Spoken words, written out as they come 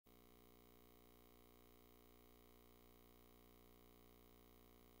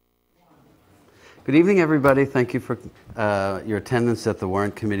Good evening, everybody. Thank you for your attendance at the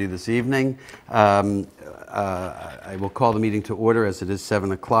Warrant Committee this evening. I will call the meeting to order as it is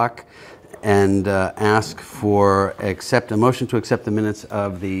 7 o'clock and ask for a motion to accept the minutes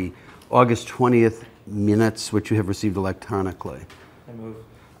of the August 20th minutes, which you have received electronically. I move.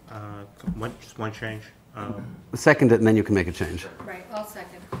 Just one change. Second it, and then you can make a change. Right, I'll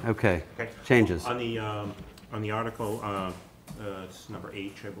second. Okay. Changes. On the article, it's number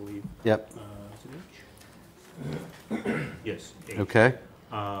H, I believe. Yep. Is it H? Yes, H. Okay.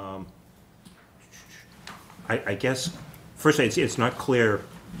 I guess, first, it's not clear,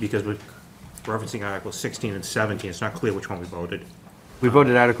 because we're referencing Articles 16 and 17, it's not clear which one we voted. We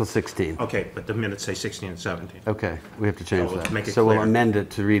voted Article 16. Okay, but the minutes say 16 and 17. Okay, we have to change So let's that. make it So we'll clear. amend it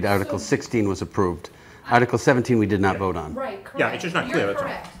to read Article 16 was approved. Article 17 we did not vote on. Right, correct. Yeah, it's just not clear, You're that's all.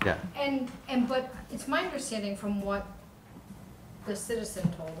 correct. Yeah. But it's my understanding from what the citizen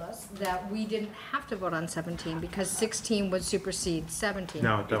told us that we didn't have to vote on 17 because 16 would supersede 17.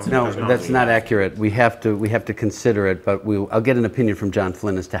 No, it doesn't. No, that's not accurate. We have to consider it, but I'll get an opinion from John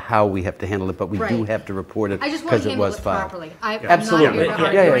Flynn as to how we have to handle it, but we do Right. have to report it I just want because to it handle was it filed. properly. Absolutely. I'm not here to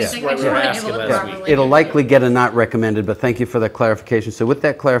argue Yeah, or yeah, anything. yeah. I just want to handle it properly. It'll likely get a not recommended, but thank you for that clarification. So with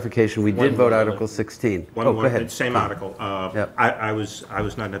that clarification, we did vote Article 16. One Go more, ahead. same Tom. article. Yep. I was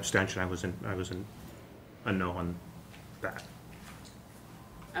not an abstention, I was a no on that.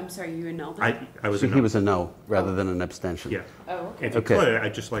 I'm sorry, you know I that? was So a no. he was a no rather than an abstention. Yeah. Oh, okay. If you Okay. could,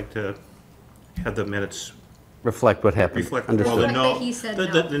 I'd just like to have the minutes Reflect what happened. reflect, Understood. well, the no. Reflect that he said the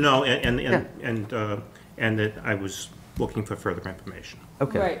no. no, and that I was looking for further information.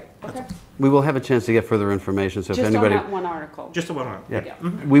 Okay. Right, okay. We will have a chance to get further information, so if Just on anybody... that one article. Just the one on. Yeah. Yeah.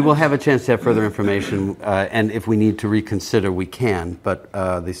 We will have a chance to have further information, and if we need to reconsider, we can, but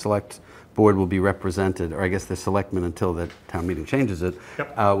the select board will be represented, or I guess the selectmen until the town meeting changes it,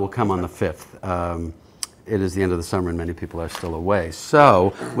 Yep. will come on the 5th. It is the end of the summer and many people are still away.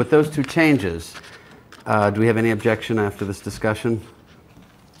 So, with those two changes, do we have any objection after this discussion?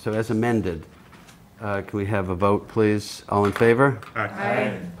 So as amended, can we have a vote, please? All in favor?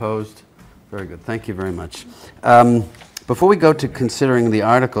 Aye. Opposed? Very good. Thank you very much. Before we go to considering the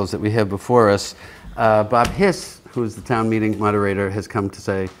articles that we have before us, Bob Hiss, who is the town meeting moderator, has come to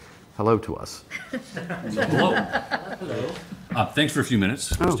say hello to us. Hello. Thanks for a few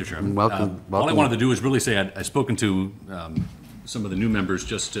minutes, Mr. Chairman. welcome, All I welcome. wanted to do is really say I've spoken to some of the new members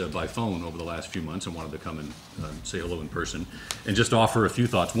just by phone over the last few months and wanted to come and say hello in person and just offer a few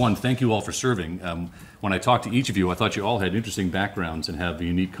thoughts. One, thank you all for serving. When I talked to each of you, I thought you all had interesting backgrounds and have a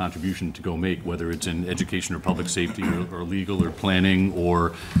unique contribution to go make, whether it's in education or public safety or legal or planning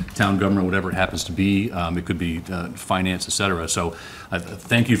or town government, whatever it happens to be. It could be finance, et cetera. So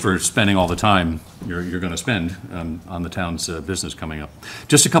thank you for spending all the time you're going to spend on the town's business coming up.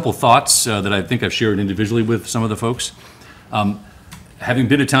 Just a couple thoughts that I think I've shared individually with some of the folks. Having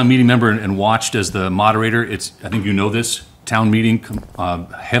been a town meeting member and watched as the moderator, I think you know this, town meeting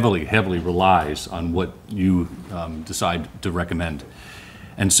heavily relies on what you decide to recommend.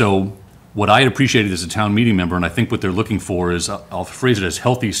 And so what I appreciated as a town meeting member, and I think what they're looking for is, I'll phrase it as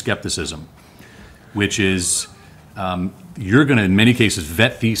healthy skepticism, which is you're going to, in many cases,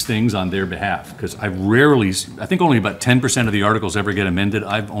 vet these things on their behalf. Because I think only about 10% of the articles ever get amended.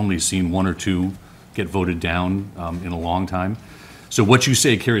 I've only seen one or two get voted down in a long time. So what you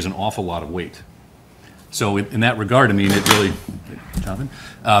say carries an awful lot of weight. So in that regard, I mean, it really, Jonathan,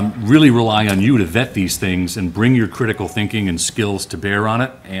 really rely on you to vet these things and bring your critical thinking and skills to bear on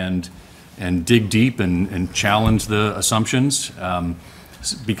it and dig deep and challenge the assumptions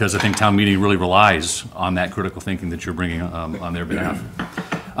because I think town meeting really relies on that critical thinking that you're bringing on their behalf.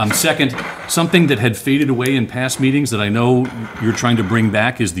 Second, something that had faded away in past meetings that I know you're trying to bring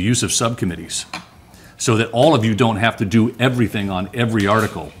back is the use of subcommittees, so that all of you don't have to do everything on every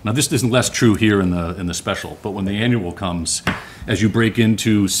article. Now, this isn't less true here in the special, but when the annual comes, as you break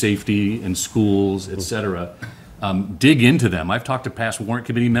into safety and schools, et cetera, dig into them. I've talked to past warrant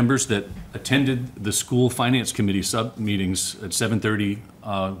committee members that attended the school finance committee sub meetings at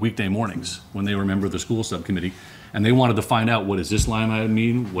 7:30 weekday mornings when they were a member of the school subcommittee, and they wanted to find out, what does this line item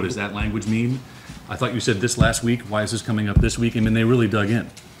mean? What does that language mean? I thought you said this last week. Why is this coming up this week? I mean, they really dug in.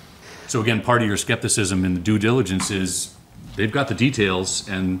 So again, part of your skepticism and the due diligence is they've got the details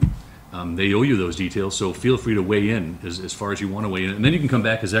and they owe you those details, so feel free to weigh in as far as you want to weigh in. And then you can come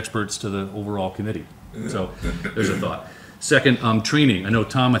back as experts to the overall committee. So there's a thought. Second, training. I know,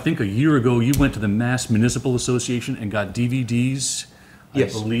 Tom, I think a year ago you went to the Mass Municipal Association and got DVDs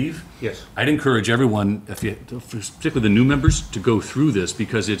Yes. believe. Yes. I'd encourage everyone, particularly the new members, to go through this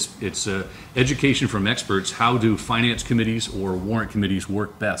because it's education from experts. How do finance committees or warrant committees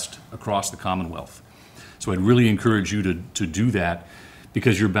work best across the Commonwealth? So I'd really encourage you to do that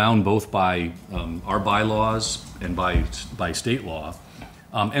because you're bound both by our bylaws and by state law,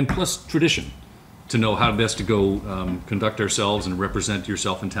 and plus tradition, to know how best to go conduct ourselves and represent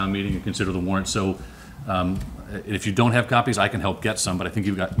yourself in town meeting and consider the warrant. So if you don't have copies, I can help get some, but I think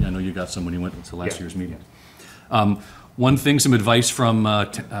I know you got some when you went to last year's meeting. One thing, some advice from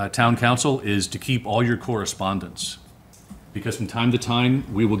town council is to keep all your correspondence, because from time to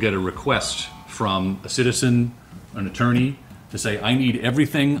time, we will get a request from a citizen, an attorney, to say, I need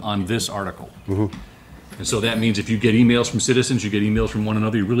everything on this article. And so that means if you get emails from citizens, you get emails from one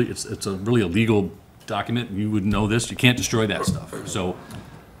another, it's really a legal document, you would know this, you can't destroy that stuff. So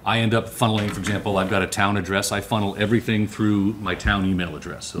I end up funneling, for example, I've got a town address, I funnel everything through my town email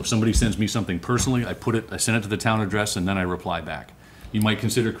address. So if somebody sends me something personally, I send it to the town address and then I reply back. You might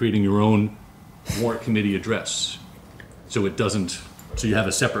consider creating your own warrant committee address. So you have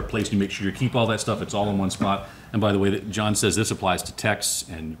a separate place, you make sure you keep all that stuff, it's all in one spot. And by the way, John says this applies to texts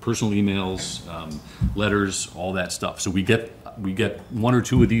and personal emails, letters, all that stuff. So we get one or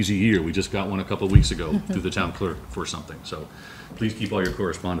two of these a year. We just got one a couple of weeks ago through the town clerk for something. So please keep all your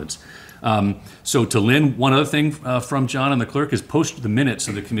correspondence. So to Lynn, one other thing from John and the clerk is post the minutes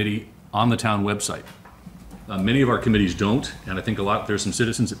of the committee on the town website. Many of our committees don't, and I think there's some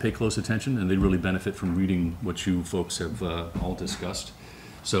citizens that pay close attention, and they really benefit from reading what you folks have all discussed.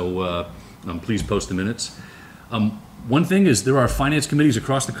 So please post the minutes. One thing is there are finance committees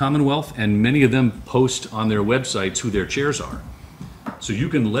across the Commonwealth, and many of them post on their websites who their chairs are. So you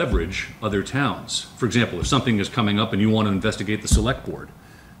can leverage other towns. For example, if something is coming up and you want to investigate the select board,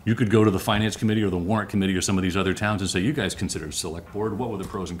 you could go to the finance committee or the warrant committee or some of these other towns and say, you guys consider select board, what were the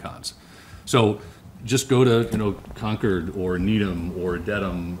pros and cons? So just go to Concord or Needham or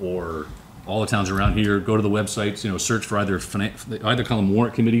Dedham or all the towns around here, go to the websites, search for either call them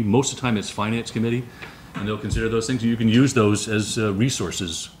warrant committee, most of the time it's finance committee, and they'll consider those things. You can use those as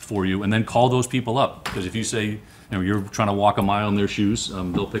resources for you, and then call those people up, because if you say you're trying to walk a mile in their shoes,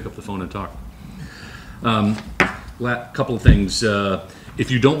 they'll pick up the phone and talk. Couple of things.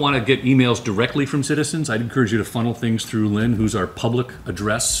 If you don't want to get emails directly from citizens, I'd encourage you to funnel things through Lynn, who's our public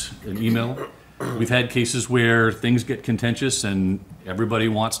address and email. We've had cases where things get contentious and everybody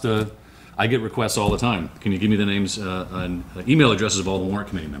wants to. I get requests all the time. Can you give me the names and email addresses of all the warrant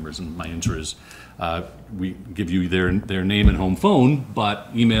committee members? And my answer is, we give you their name and home phone,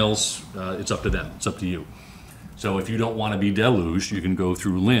 but emails, it's up to them. It's up to you. So if you don't want to be deluged, you can go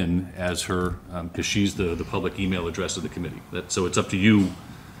through Lynn as her, because she's the public email address of the committee. So it's up to you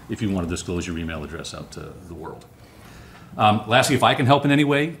if you want to disclose your email address out to the world. Lastly, if I can help in any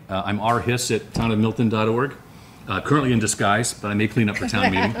way, I'm rhiss@townofmilton.org. Currently in disguise, but I may clean up for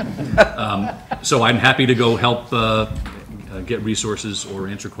town meeting. So I'm happy to go help get resources or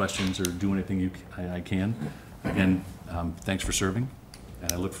answer questions or do anything I can. Again, thanks for serving,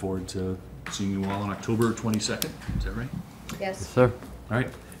 and I look forward to seeing you all on October 22nd. Is that right? Yes. Sir? All right.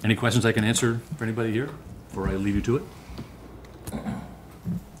 Any questions I can answer for anybody here before I leave you to it?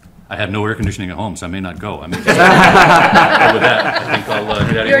 I have no air conditioning at home, so I may not go. With that, I think I'll get out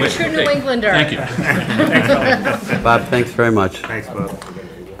of your You're way. a true New Englander. Thank you. Bob, thanks very much. Thanks, Bob.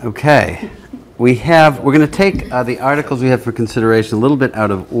 Okay. We're going to take the articles we have for consideration a little bit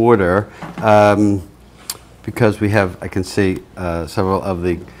out of order, because we have, I can see, several of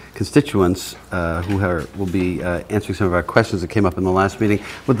the constituents who will be answering some of our questions that came up in the last meeting.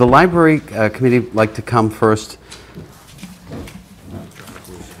 Would the library committee like to come first?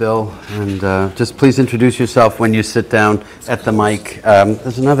 Bill, and just please introduce yourself when you sit down at the mic.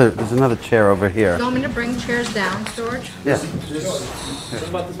 There's another chair over here. You want me to bring chairs down, George? Yeah.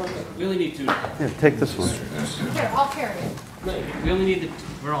 We only need two. Yeah, take this one. Here, I'll carry it. We only need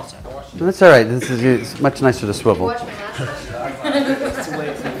we're all set. That's all right. It's much nicer to swivel. Watch my last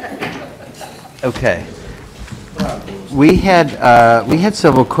one. Okay. We had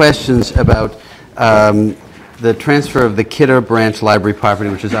several questions about the transfer of the Kidder Branch Library property,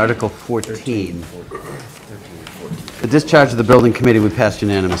 which is Article 14. The discharge of the building committee we passed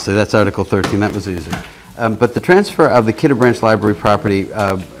unanimously. That's Article 13. That was easy. But the transfer of the Kidder Branch Library property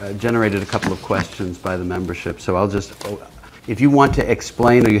generated a couple of questions by the membership. So I'll just, if you want to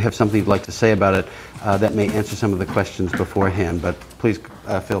explain or you have something you'd like to say about it, that may answer some of the questions beforehand. But please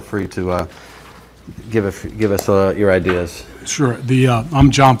feel free to give us your ideas. Sure. I'm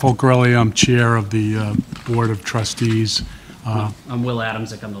John Folcarelli. I'm chair of the Board of Trustees. I'm Will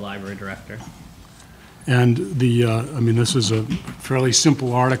Adams. I'm the library director. And I mean, this is a fairly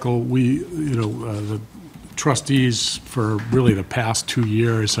simple article. The trustees for really the past 2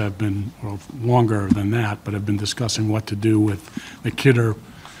 years have been, well, longer than that, but have been discussing what to do with the Kidder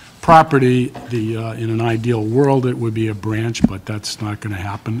property. In an ideal world, it would be a branch, but that's not going to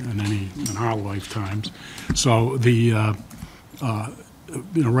happen in our lifetimes. So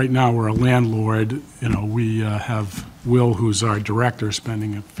right now, we're a landlord. We have Will, who's our director,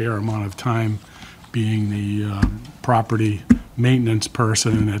 spending a fair amount of time being the property maintenance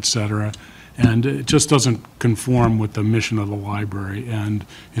person, et cetera. And it just doesn't conform with the mission of the library. And,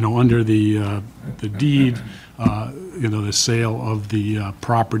 under the deed, the sale of the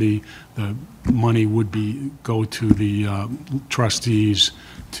property, the money would go to the trustees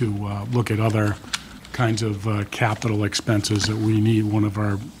to look at other kinds of capital expenses that we need. One of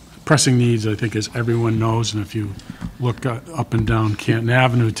our pressing needs, I think, as everyone knows, and if you look up and down Canton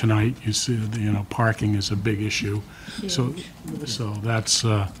Avenue tonight, you see, parking is a big issue. So that's,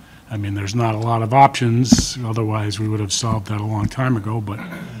 there's not a lot of options, otherwise we would have solved that a long time ago, but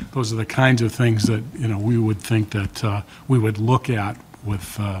those are the kinds of things that, we would think that we would look at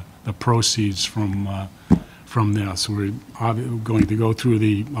with the proceeds from this. We're going to go through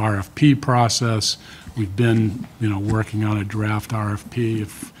the RFP process. We've been, working on a draft RFP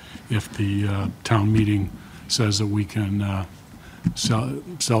if the town meeting says that we can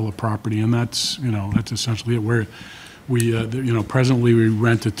sell the property, and that's essentially it. Presently we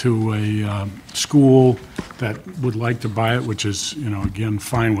rent it to a school that would like to buy it, which is, again,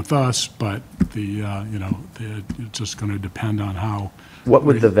 fine with us, but it's just going to depend on how. What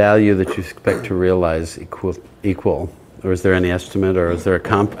would the value that you expect to realize equal? Or is there any estimate, or is there a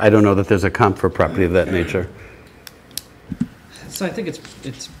comp? I don't know that there's a comp for property of that nature. So I think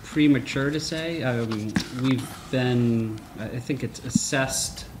it's premature to say. I think it's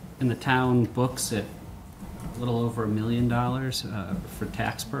assessed in the town books at a little over $1 million for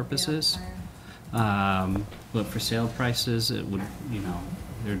tax purposes. But for sale prices, it would,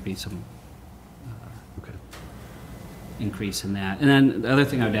 there'd be some increase in that. And then the other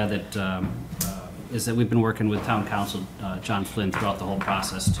thing I would add that is that we've been working with town council, John Flynn, throughout the whole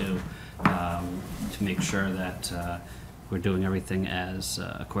process to make sure that we're doing everything as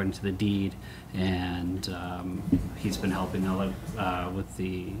according to the deed, and he's been helping with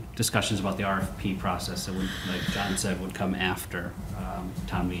the discussions about the RFP process that would, like John said, would come after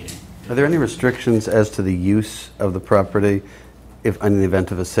town meeting. Are there any restrictions as to the use of the property if, in the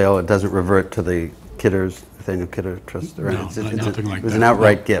event of a sale, it doesn't revert to the Nathaniel Kidder Trust? Or No, nothing like that. It was an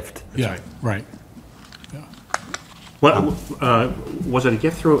outright gift. Yeah, right. Well, was it a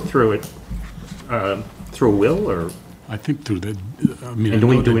gift through a will, or? I think through the, And do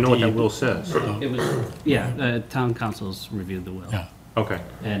we know what that will says? It was, town council's reviewed the will. Yeah. Okay.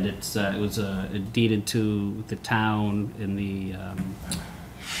 And it was deeded to the town in the,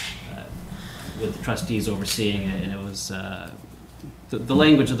 with the trustees overseeing it, and it was, the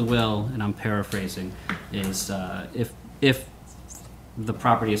language of the will, and I'm paraphrasing, is if the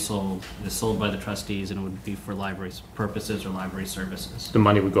property is sold by the trustees, and it would be for library purposes or library services. The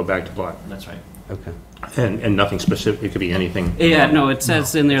money would go back to Block. That's right. Okay. And nothing specific, it could be anything. Yeah, no, it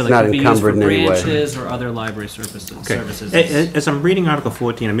says in there, It's like, not it could be used for encumbered in any way. branches or other library services. Okay. As I'm reading Article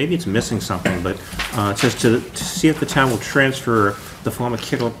 14, and maybe it's missing something, but it says to see if the town will transfer the former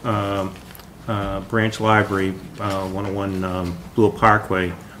Kittle Branch Library, 101 Blue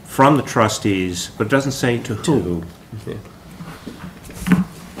Parkway, from the trustees, but it doesn't say to who. Yeah.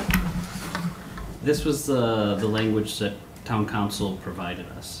 This was the language that town council provided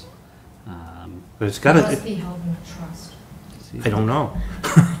us. But it's It got must to, be held in a trust, I don't know.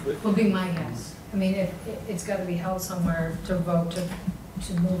 will be my guess. I mean, it's got to be held somewhere to vote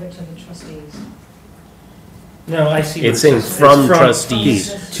to move it to the trustees. No, I see. It's saying from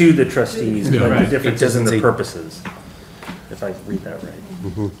trustees. To the trustees, Yeah. but Right. the difference It is in doesn't the say- purposes, if I read that right.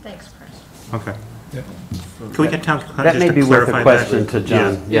 Thanks, Chris. Okay. Can we get town council That just may to be worth clarify a that? question to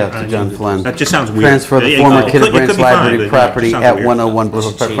John, to John Flynn. That just sounds weird. Transfer the It- former it could- Kidder it Branch could be fine, Library but, yeah, it property sounds at weird. 101 We should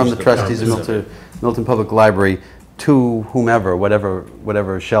Boulevard from change the the trustees of purpose of Milton Public Library to whomever,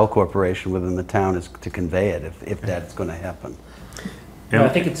 whatever shell corporation within the town is to convey it, if that's going to happen. No, I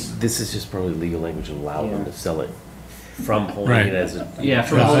think it's, This is just probably legal language to allow them to sell it from holding Right. it as a, Yeah,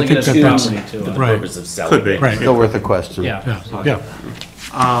 for Yeah, I holding it think as that that's- property for too. the Right. purpose of selling. Could be. it. Right. Still worth a question. Yeah. Yeah.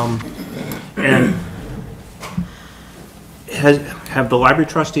 And have the library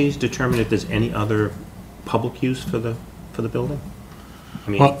trustees determined if there's any other public use for the building? I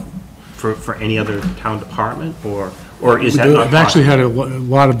mean, Well- for any other town department, or is that not I've actually possible? had a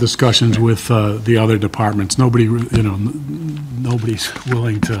lot of discussions with the other departments. Nobody's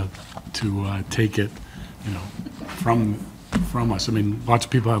willing to take it you know, from us. I mean, lots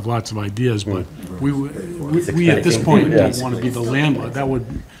of people have lots of ideas, but we at this point don't want to be the landlord. That would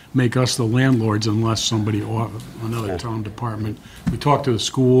make us the landlords unless somebody or another town department. We talked to the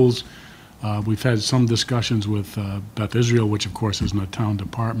schools. We've had some discussions with Beth Israel, which of course isn't a town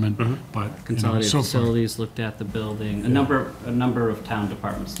department, but, you know, Consolidated so far. Facilities looked at the building. A number of town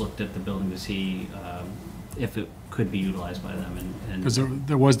departments looked at the building to see if it could be utilized by them. Because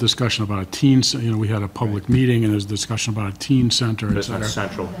there was discussion about a teen, you know, we had a public meeting, and there was discussion about a teen center, et cetera. Business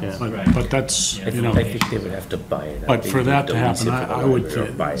Central, yeah. But that's, Yeah. you know, I think they would have to buy it. but for that to They'd lease happen, it for the I would, library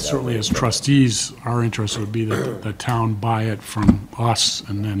or buy it certainly as outright. trustees, our interest would be that the town buy it from us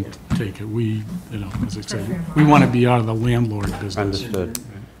and then take it. We, you know, as I said, we want to be out of the landlord business. Understood.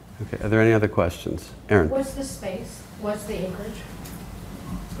 Okay, are there any other questions? Aaron? What's the space? What's the acreage?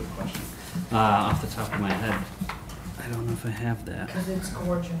 Good question. Off the top of my head, I don't know if I have that. Because it's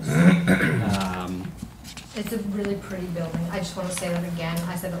gorgeous. It's a really pretty building. I just want to say that again.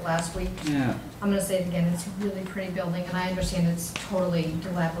 I said it last week. Yeah. I'm going to say it again. It's a really pretty building, and I understand it's totally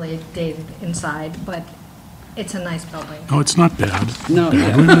dilapidated inside, but it's a nice building. No, it's not bad. No,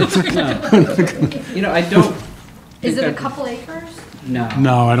 yeah, no. You know, I don't. Is it a think couple acres? No.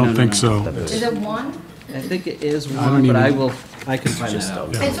 No, I don't think so. Is it one? I think it is don't one, but even- I can find that out.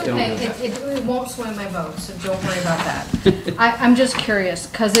 It's Don't okay, have that. it won't swim my boat, so don't worry about that. I'm just curious,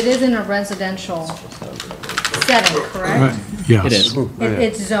 because it is in a residential setting, correct? Yes. It is.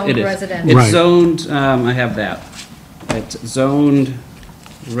 It's It zoned is. residential. Right. It's zoned, I have that. It's zoned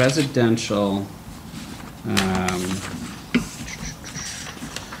residential.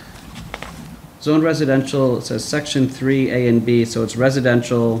 Zoned residential, it says section 3A and B, so it's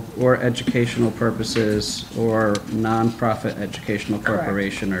residential or educational purposes or nonprofit educational Correct.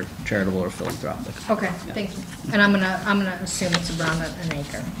 corporation or charitable or philanthropic. Okay, thank you. And I'm gonna assume it's around an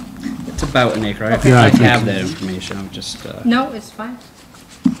acre. It's about an acre. Okay. Yeah, I I think have so. that information, I'm just, No, it's fine.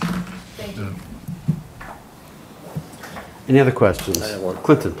 Thank you. Any other questions? I have one.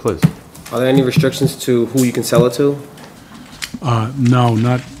 Clinton, please. Are there any restrictions to who you can sell it to? No,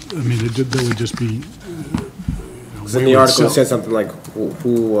 not, I mean, there would just be. Because in the article, it said something like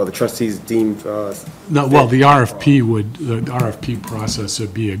who the trustees deemed. No, well, the RFP process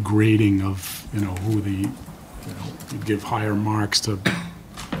would be a grading of, you know, who the, you know, you'd give higher marks to,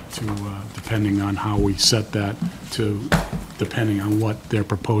 depending on how we set that, to, depending on what they're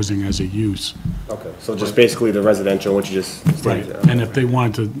proposing as a use. Okay, so just basically the residential, what you just Right, stated. and if they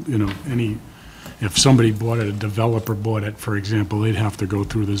wanted to, you know, if somebody bought it, a developer bought it, for example, they'd have to go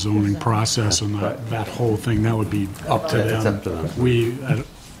through the zoning process and that whole thing, that would be up to It's them. up to them. We,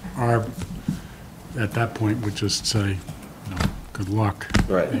 at that point, would just say, you know, good luck.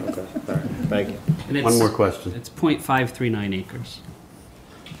 Right, okay, all right, thank you. and it's. One more question. It's .539 acres.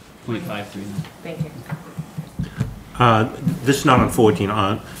 .539. Thank you. This is not on 14,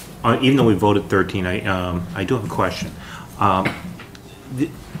 even though we voted 13, I do have a question.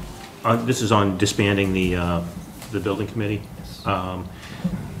 This is on disbanding the building committee.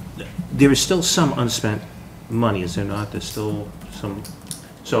 There is still some unspent money, is there not? There's still some,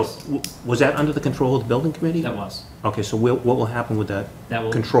 so was that under the control of the building committee? That was. Okay, so what will happen with that That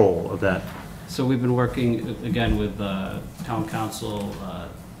will- control of that? So we've been working, again, with town council,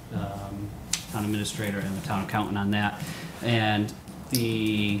 town administrator, and the town accountant on that. And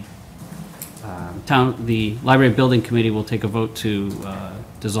the library and building committee will take a vote to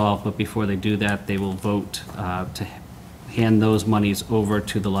dissolve, but before they do that, they will vote to hand those monies over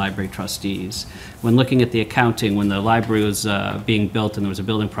to the library trustees. When looking at the accounting, when the library was being built and there was a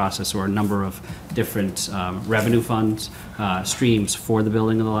building process, there were a number of different revenue funds, streams for the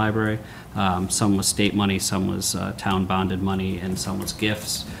building of the library. Some was state money, some was town bonded money, and some was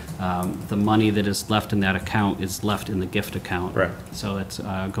gifts. The money that is left in that account is left in the gift account. Right. So it's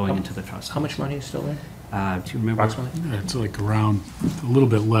going into the trust. How much money is still there, Do you remember? approximately? Yeah, it's like around, a little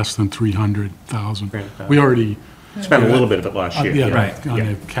bit less than 300,000. 300,000. We already, Spent a little bit of it last year. yeah, Right, on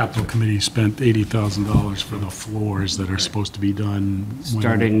yeah. the capital committee, spent $80,000 for the floors that are supposed to be done. when-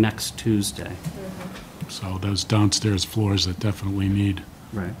 Starting next Tuesday. So those downstairs floors that definitely need.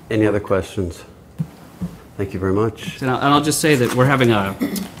 Right. Any other questions? Thank you very much. And I'll just say that we're having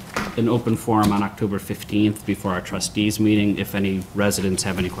an open forum on October 15th before our trustees meeting, if any residents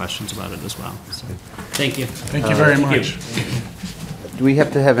have any questions about it as well. So, thank you. Thank you very much. Do we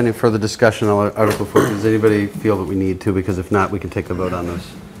have to have any further discussion on Article 14? Does anybody feel that we need to? Because if not, we can take a vote on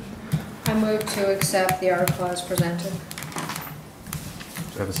this. I move to accept the article as presented. Do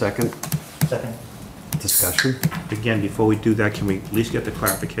we have a second? Second. Discussion? Again, before we do that, can we at least get the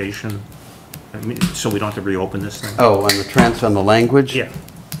clarification? I mean, so we don't have to reopen this thing? Oh, on the on the language? Yeah.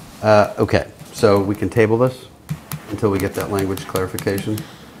 Okay, So we can table this until we get that language clarification?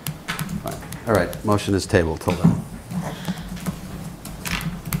 Fine. All right, motion is tabled till then.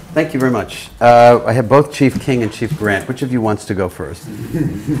 Thank you very much. I have both Chief King and Chief Grant. Which of you wants to go first?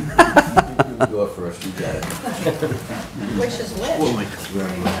 Go first, you got it. Which is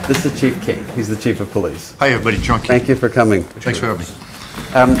which? This is Chief King. He's the Chief of Police. Hi, everybody. John King. Thank you for coming. Thanks for having me.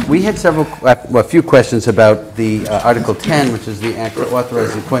 We had a few questions about the Article 10, which is the act that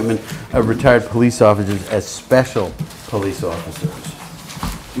authorizes the appointment of retired police officers as special police officers.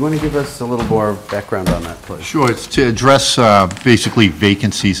 You want to give us a little more background on that, please? Sure. It's to address basically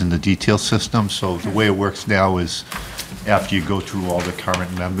vacancies in the detail system. So the way it works now is after you go through all the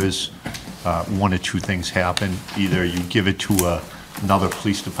current members, one or two things happen. Either you give it to another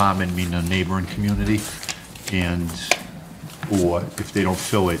police department, meaning a neighboring community, or if they don't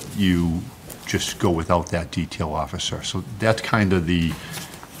fill it, you just go without that detail officer. So that's kind of the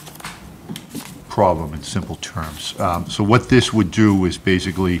problem in simple terms. So what this would do is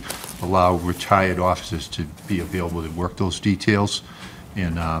basically allow retired officers to be available to work those details.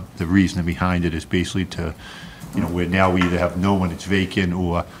 And the reason behind it is basically to, where now we either have no one, it's vacant,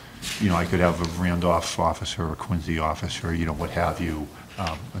 or, I could have a Randolph officer or a Quincy officer, what have you,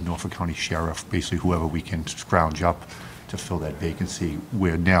 a Norfolk County sheriff, basically whoever we can scrounge up to fill that vacancy,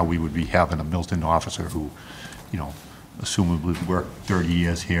 where now we would be having a Milton officer who, assumably worked 30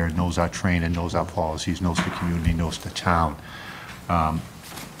 years here, knows our training, knows our policies, knows the community, knows the town.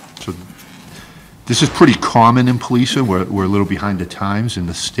 So this is pretty common in policing. We're a little behind the times. In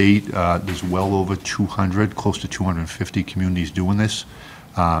the state, there's well over 200, close to 250 communities doing this.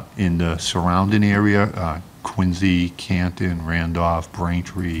 In the surrounding area, Quincy, Canton, Randolph,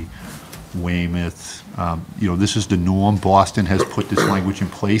 Braintree, Weymouth, this is the norm. Boston has put this language in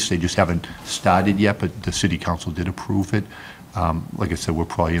place. They just haven't started yet, but the city council did approve it. Like I said, we're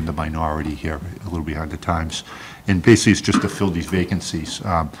probably in the minority here, a little behind the times. And basically, it's just to fill these vacancies.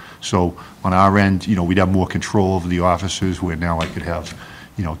 So on our end, we'd have more control over the officers, where now I could have,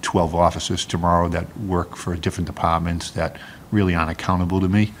 12 officers tomorrow that work for different departments that really aren't accountable to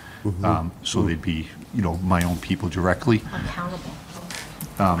me. So they'd be, my own people directly. Accountable.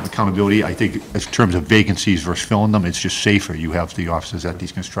 Accountability, I think, in terms of vacancies versus filling them, it's just safer. You have the officers at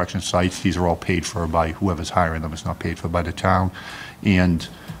these construction sites. These are all paid for by whoever's hiring them. It's not paid for by the town. And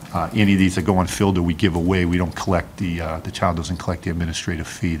any of these that go unfilled or we give away, we don't collect the town doesn't collect the administrative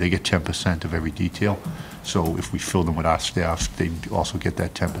fee. They get 10% of every detail. So if we fill them with our staff, they also get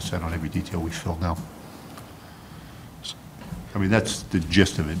that 10% on every detail we fill now. So, that's the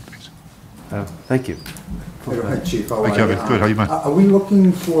gist of it. Thank you. Hi, Chief. How Hi, Kevin. Good. How you been? Are we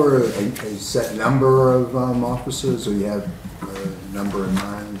looking for a set number of officers, or you have a number in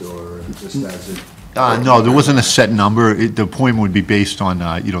mind, or just as it? No, there wasn't a set number. The appointment would be based on,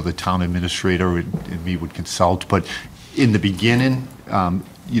 the town administrator and me would consult. But in the beginning,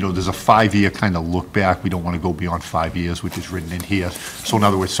 there's a 5-year kind of look back. We don't want to go beyond 5 years, which is written in here. So in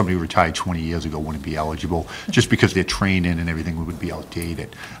other words, somebody who retired 20 years ago wouldn't be eligible, just because their training and everything would be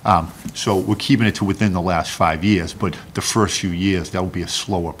outdated. So we're keeping it to within the last 5 years, but the first few years, that would be a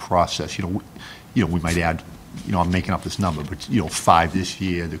slower process. We might add, I'm making up this number, but 5 this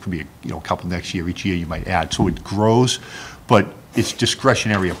year, there could be a couple next year. Each year you might add. So it grows, but it's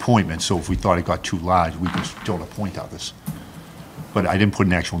discretionary appointment. So if we thought it got too large, we just don't appoint others. But I didn't put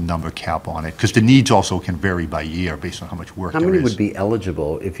an actual number cap on it, because the needs also can vary by year based on how much work there is. How many would be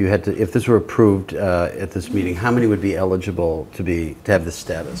eligible if you had to, if this were approved at this meeting? How many would be eligible to have this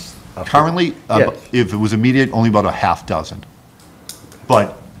status? Currently, Yes. if it was immediate, only about a half dozen.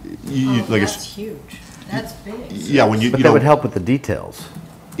 But That's huge. That's big. Yeah, when But that would help with the details.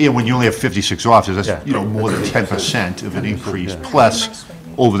 Yeah, when you only have 56 officers, that's Yeah. more than 10% of an increase. Plus,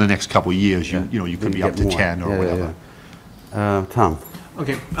 over the next couple of years, you could be up to 10 or whatever. Tom?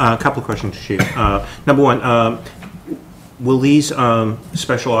 Okay, a couple of questions, Chief. Number one, will these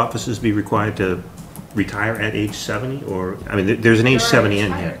special officers be required to retire at age 70? Or, there's an age They're 70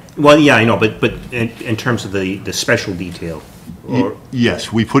 in already here. retired. Well, yeah, I know, but in terms of the special detail, or,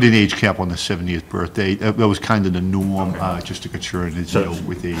 Yes, we put an age cap on the 70th birthday. That was kind of the norm, just to concern the deal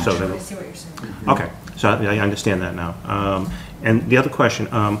with age. so I that, see what you're saying. okay, so I understand that now. And the other question,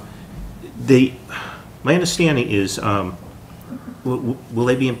 my understanding is, will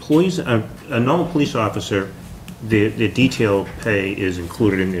they be employees? A normal police officer, their detail pay is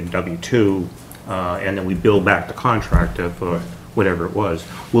included in their W-2, and then we bill back the contractor for whatever it was.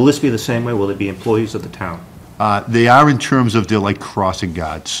 Will this be the same way? Will they be employees of the town? They are in terms of they're like crossing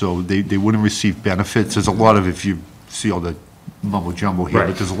guards, so they wouldn't receive benefits. There's a lot of, if you see all the mumbo jumbo here, Right.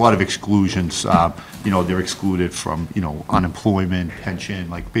 but there's a lot of exclusions. They're excluded from, unemployment, pension,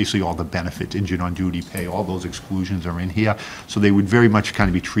 like basically all the benefits, injured on duty pay, all those exclusions are in here. So they would very much kind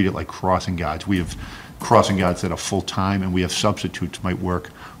of be treated like crossing guards. We have crossing guards that are full-time, and we have substitutes might work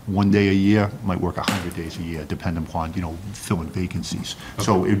 1 day a year, might work 100 days a year, depending upon, filling vacancies.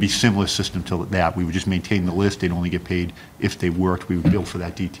 So it would be similar system to that. We would just maintain the list. They'd only get paid if they worked. We would bill for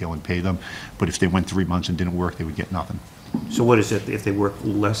that detail and pay them. But if they went 3 months and didn't work, they would get nothing. So what is it, if they work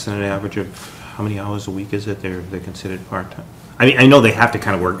less than an average of, how many hours a week is it, they're considered part-time? I mean, I know they have to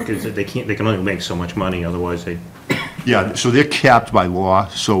kind of work, because they can only make so much money, otherwise they, Yeah, so they're capped by law,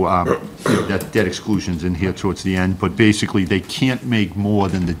 so that debt exclusion's in here towards the end, but basically, they can't make more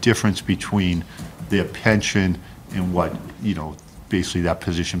than the difference between their pension and what, basically that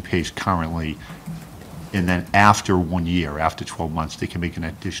position pays currently, and then after 1 year, after 12 months, they can make an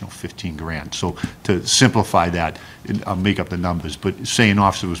additional 15 grand. So to simplify that, and I'll make up the numbers, but say an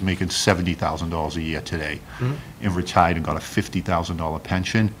officer was making $70,000 a year today and retired and got a $50,000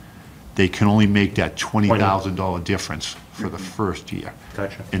 pension, they can only make that $20,000 difference for the first year.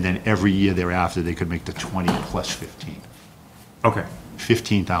 Gotcha. And then every year thereafter, they could make the 20 plus 15. okay.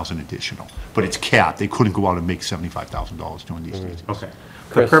 15,000 additional. But it's capped. They couldn't go out and make $75,000 doing these things. Okay.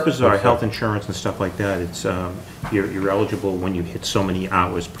 For purposes of our health insurance and stuff like that, it's, you're eligible when you hit so many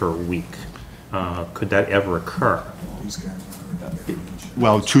hours per week. Could that ever occur? These guys are that big.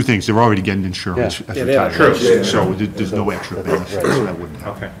 Well, two things. They're already getting insurance. Yeah. as Yeah, they are. retirees, True. So there's no extra benefits. That wouldn't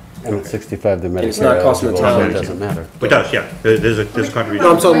happen. Okay. And at 65, the Medicare it's not costing the eligible, so town. it doesn't matter. It does, yeah. There's a contribution.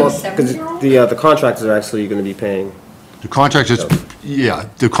 No, I'm talking about, because 7-year-old? the contractors are actually gonna be paying. The contractors,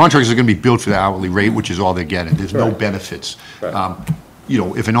 the contractors are going to be billed for the hourly rate, which is all they're getting. There's no Right. benefits. Right.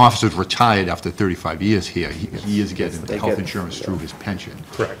 If an officer's retired after 35 years here, he is getting They health get- insurance through his pension.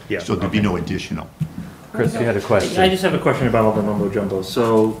 Correct, yeah. So there'd be no additional. Chris, you had a I question just have a question about all the mumbo jumbo.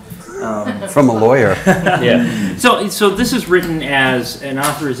 So, from a lawyer. yeah. So this is written as an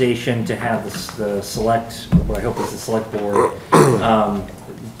authorization to have the select, what I hope is the select board,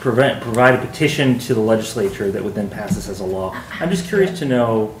 provide a petition to the legislature that would then pass this as a law. I'm just curious to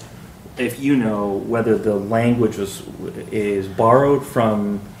know if you know whether the language is borrowed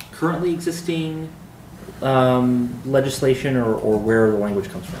from currently existing legislation or where the language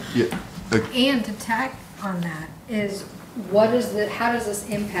comes from. Yeah. And to tack on that is, how does this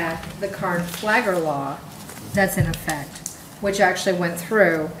impact the current flagger law that's in effect, which actually went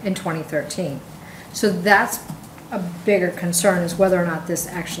through in 2013? So that's a bigger concern, is whether or not this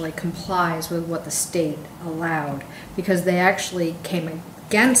actually complies with what the state allowed, because they actually came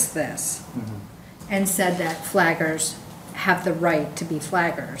against this and said that flaggers have the right to be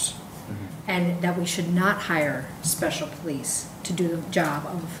flaggers, and that we should not hire special police to do the job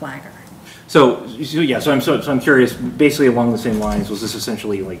of a flagger. So I'm curious. Basically, along the same lines, was this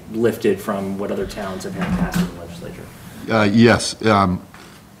essentially like lifted from what other towns have had passed in the legislature? Yes.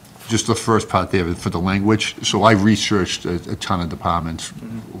 Just the first part there for the language. So I researched a ton of departments,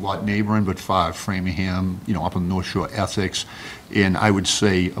 a lot neighboring, but 5, Framingham, up on the North Shore, Essex, and I would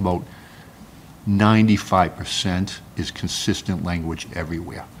say about 95% is consistent language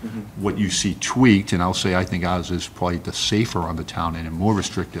everywhere. What you see tweaked, and I'll say I think ours is probably the safer on the town and more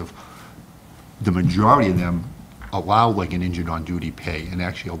restrictive, the majority of them allow like an injured on duty pay and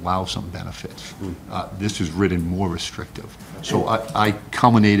actually allow some benefits. This is written more restrictive. So I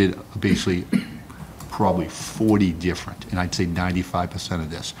culminated basically probably 40 different, and I'd say 95% of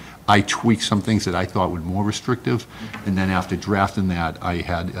this. I tweaked some things that I thought were more restrictive, and then after drafting that, I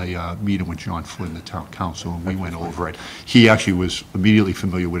had a meeting with John Flynn, the town council, and we went over it. He actually was immediately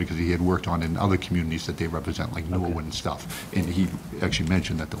familiar with it because he had worked on it in other communities that they represent, like Norwood and stuff, and he actually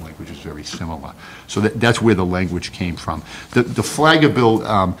mentioned that the language is very similar. So that's where the language came from. The flagger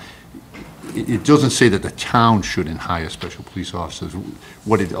bill, it doesn't say that the town shouldn't hire special police officers.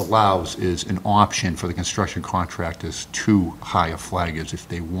 What it allows is an option for the construction contractors to hire flaggers if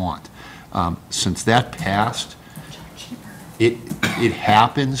they want. Since that passed, it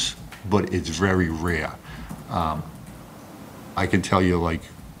happens, but it's very rare. I can tell you, like,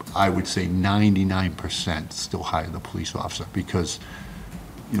 I would say 99% still hire the police officer because,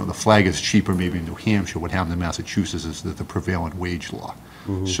 the flag is cheaper maybe in New Hampshire. What happened in Massachusetts is that the prevailing wage law.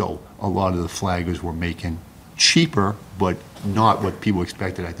 So a lot of the flaggers were making cheaper, but not what people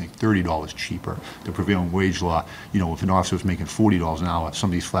expected, I think, $30 cheaper. The prevailing wage law, if an officer was making $40 an hour, some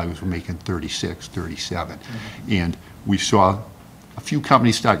of these flaggers were making 36, 37. And we saw a few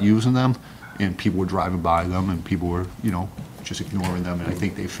companies start using them, and people were driving by them, and people were, just ignoring them, and I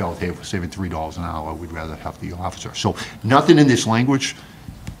think they felt, hey, if we're saving $3 an hour, we'd rather have the officer. So nothing in this language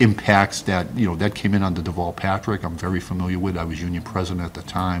impacts that, that came in under Deval Patrick, I'm very familiar with. I was union president at the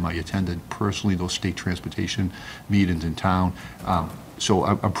time. I attended personally those state transportation meetings in town. So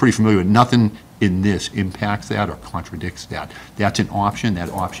I'm pretty familiar with nothing in this impacts that or contradicts that. That's an option. That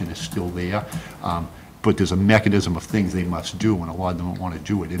option is still there. But there's a mechanism of things they must do, and a lot of them don't want to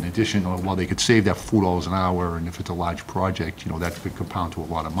do it. In addition, while they could save that $4 an hour, and if it's a large project, that could compound to a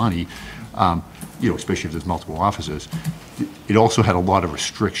lot of money, especially if there's multiple officers, it also had a lot of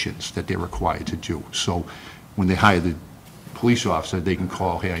restrictions that they're required to do. So when they hire the police officer, they can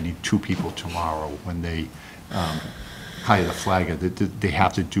call, hey, I need 2 people tomorrow. When they hire the flagger, they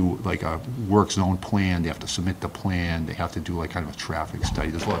have to do like a work zone plan, they have to submit the plan, they have to do like kind of a traffic study.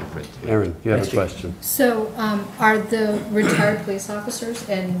 There's a lot of red tape. Aaron, you have a question? So, are the retired police officers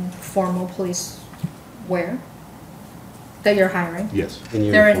in formal police wear that you're hiring? Yes.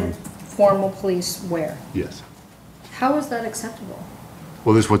 They're in formal police wear? Yes. How is that acceptable?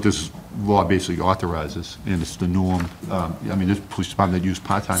 Well, this is what this law basically authorizes, and it's the norm. There's police department that use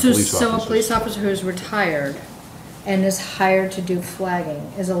part-time police officers. So a police officer who's retired and is hired to do flagging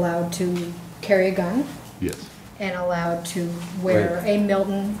is allowed to carry a gun? Yes. And allowed to wear a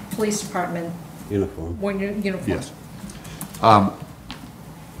Milton Police Department uniform? Uniform? Yes.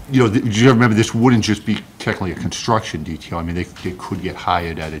 Do you remember, this wouldn't just be technically a construction detail. They could get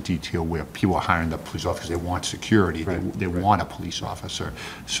hired at a detail where people are hiring the police officers. They want security. They want a police officer.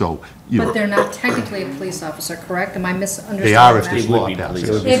 So, But they're not technically a police officer, correct? Am I misunderstanding they are if that? this law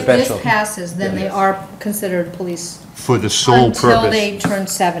passes. If this passes, then they are considered police For the sole purpose. until they turn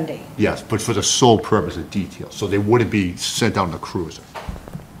 70. Yes, but for the sole purpose of detail. So they wouldn't be sent out in a cruiser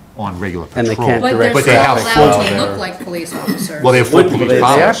on regular patrol. And they can't But they're direct still have allowed to full- look like police officers. Well, they have full police They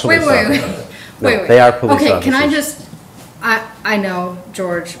are powers. police officers. Wait. They are police Okay, can I officers. just, I know,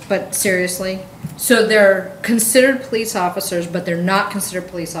 George, but seriously, so they're considered police officers, but they're not considered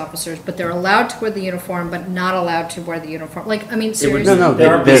police officers, but they're allowed to wear the uniform, but not allowed to wear the uniform? Seriously? No,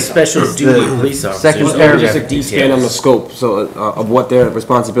 There are the- special the duty police officers. second Those are paragraph. Just expand on the details. scope, so, of what their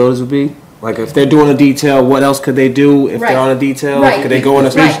responsibilities would be? Like, if they're doing a detail, what else could they do if Right. they're on a detail? Right. Could they go on a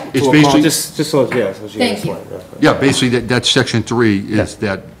Right. to It's a call? basically- Just so, yeah, so she can Thank you. explain. Yeah, basically, that's section 3, is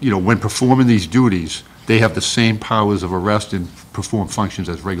that, when performing these duties, they have the same powers of arrest and perform functions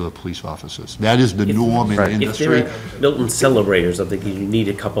as regular police officers. That is the norm in the Right. If industry. they're Milton celebrators, I'm thinking you need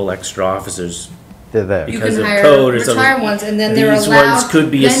a couple extra officers. They're there. You because can of hire code or something. retired ones, and then they're These allowed. ones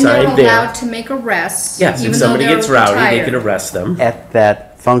could be then assigned they're there. allowed to make arrests. Yes, even if though somebody they're gets rowdy, they retired. can arrest them. At that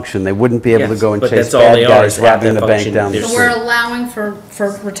function, they wouldn't be able to Yes, go and but chase that's all bad they are, guys is have robbing that the bank function. down the They're So we're street. allowing for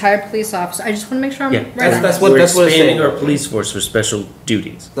retired police officers. I just want to make sure I'm Yeah, right on that's this. what- We're it's expanding saying. our police force for special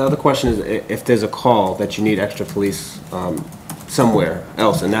duties. The other question is, if there's a call that you need extra police somewhere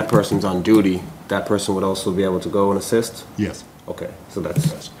else, and that person's on duty, that person would also be able to go and assist? Yes. Okay, so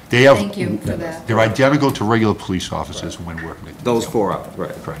that's, They have. Thank you for that. They're identical to regular police officers when working. at those detail. 4 hours,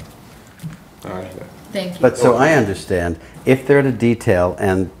 right. Correct. All right. Thank you. But so I understand, if they're at a detail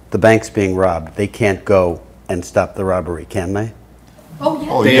and the bank's being robbed, they can't go and stop the robbery, can they? Oh, yeah.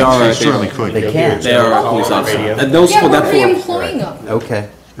 Oh, They yeah, are- they certainly could. They can. They are police officers. And those Yeah, for that we're 4. re-employing them. Okay,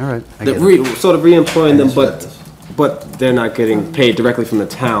 all right. I The get it. sort of re-employing them, but they're not getting paid directly from the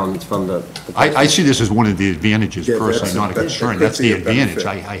town, it's from the. I see this as one of the advantages Yeah, personally, that's- not a that concern. could That's the be a advantage.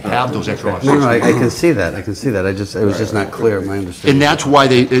 benefit. I have those extra No, officers. no, I can see that, I can see that. It was just not clear in my understanding. And that's why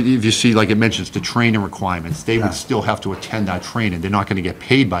they, if you see, like it mentions, the training requirements, they would still have to attend our training. They're not going to get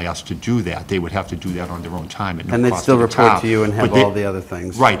paid by us to do that. They would have to do that on their own time at no And they'd cost still to the report town. to you and have But they- all the other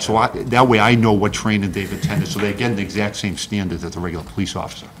things. Right, so that way I know what training they've attended, so they're getting the exact same standards as a regular police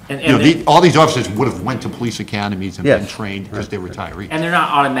officer. And All these officers would have went to police academies and been Yes. trained because they're retirees. And they're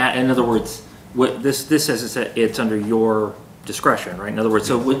not automatic, in other words, what this says is that it's under your discretion, right? In other words,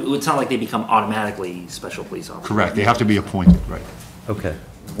 so it's not like they become automatically special police officers. Correct, they have to be appointed, right. Okay.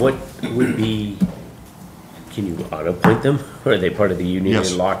 What would be, can you auto-appoint them? Or are they part of the union Yes.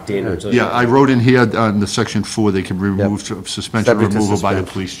 and locked in or something? Yeah, I wrote in here on the section 4, they can remove, suspension Subject to removal by the suspension.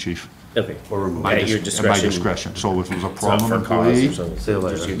 police chief. Okay. Or removal. By At your dis- and by discretion. discretion, so if it was a It's not problem for cause or employee. something. See you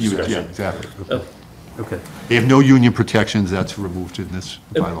later. Just your Yeah, discretion. exactly. Okay. Okay. They have no union protections, that's removed in this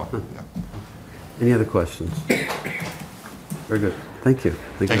bylaw. Yeah. Any other questions? Very good. Thank you.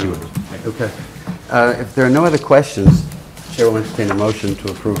 Thank you. Okay. If there are no other questions, Chair will entertain a motion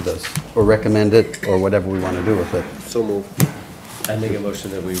to approve this, or recommend it, or whatever we want to do with it. So moved. I make a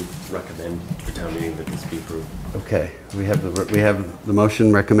motion that we recommend for town meeting that this be approved. Okay, we have the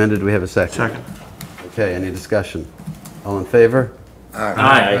motion recommended. Do we have a second? Second. Okay, any discussion? All in favor?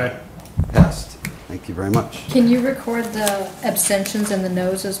 Aye. Passed. Thank you very much. Can you record the abstentions and the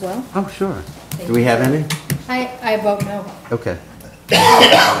noes as well? Oh, sure. Do we have any? I vote no. Okay.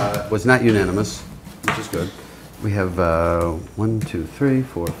 Was not unanimous, which is good. We have 1, 2, 3,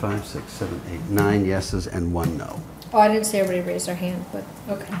 4, 5, 6, 7, 8, 9 yeses and 1 no. Oh, I didn't see everybody raise their hand, but,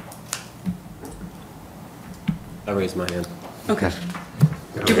 okay. I raised my hand. Okay.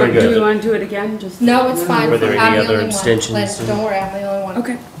 Do Very we good. want to do it again? Just No, it's fine. Were there I'm any the other only one. abstentions? Liz, don't worry, I'm the only one.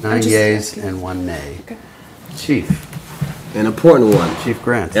 Okay. 9 yeas and 1 nay. Okay. Chief, An important one, Chief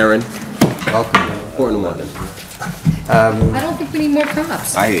Grant, Aaron, welcome. important one. I don't think we need more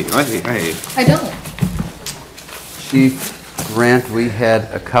cops. I hate. I don't. Chief Grant, we had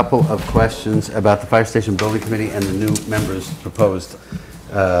a couple of questions about the Fire Station Building Committee and the new members proposed,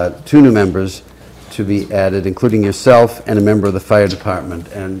 2 new members to be added, including yourself and a member of the fire department.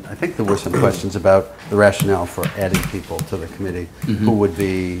 And I think there were some questions about the rationale for adding people to the committee who would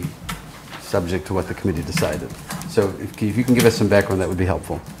be subject to what the committee decided. So if you can give us some background, that would be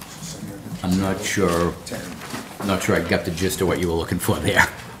helpful. I'm not sure I got the gist of what you were looking for there.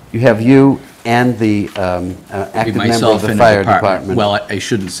 You have you and the active member of Myself the and fire department. Well, I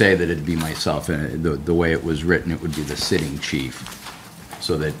shouldn't say that it'd be myself. The way it was written, it would be the sitting chief.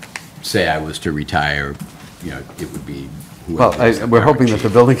 So that, say I was to retire, it would be Well, whoever was the we're hoping that current the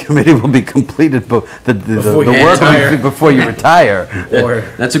chief. building committee will be completed, the Before you work retire. before you retire. Or,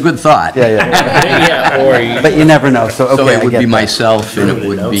 that's a good thought. Yeah, But you never know, so okay, So I it would get be that. myself, and it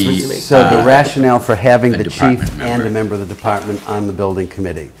would be, So the rationale for having a the chief department and member. a member of the department on the building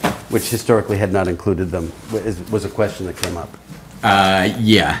committee, which historically had not included them, was a question that came up.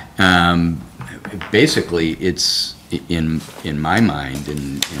 basically, it's, in my mind,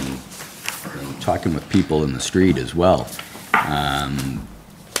 in talking with people in the street as well,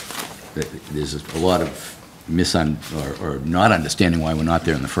 there's a lot of or not understanding why we're not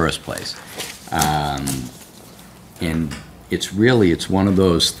there in the first place. And it's one of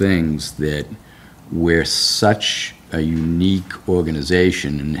those things that we're such a unique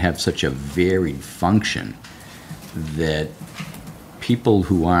organization and have such a varied function that people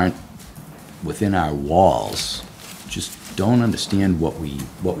who aren't within our walls just don't understand what we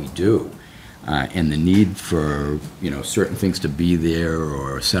do. And the need for, certain things to be there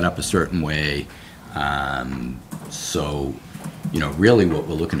or set up a certain way. So, really what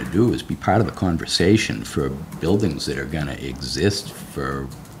we're looking to do is be part of the conversation for buildings that are going to exist for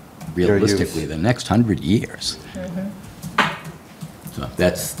realistically the next 100 years. So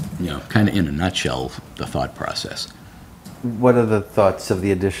that's, kind of in a nutshell, the thought process. What are the thoughts of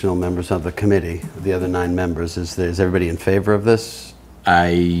the additional members of the committee, the other 9 members? Is everybody in favor of this?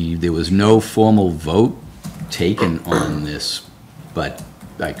 There was no formal vote taken on this, but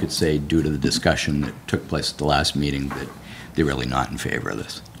I could say due to the discussion that took place at the last meeting that they're really not in favor of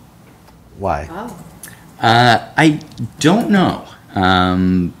this. Why? Oh. I don't know.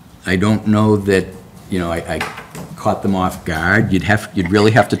 I don't know that, I caught them off guard. You'd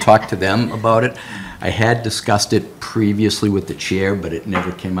really have to talk to them about it. I had discussed it previously with the chair, but it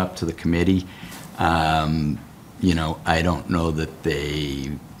never came up to the committee. I don't know that they,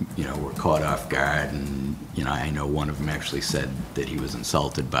 were caught off guard, and, I know one of them actually said that he was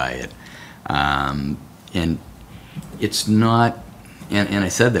insulted by it. And it's not, and I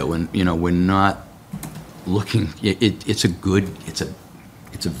said that when, we're not looking, it's a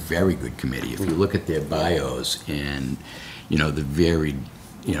very good committee. If you look at their bios and, the varied,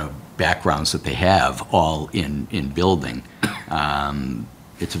 backgrounds that they have all in building,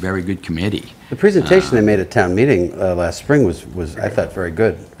 it's a very good committee. The presentation they made at town meeting last spring was I thought, very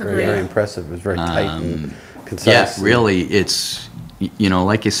good, very impressive. It was very tight and concise. Yeah, really, it's,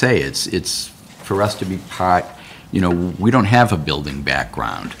 like you say, it's for us to be part, we don't have a building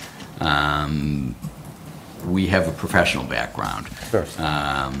background. We have a professional background. Sure.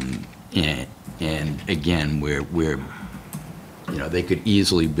 And again, we're they could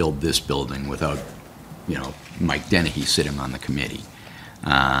easily build this building without, Mike Dennehy sitting on the committee.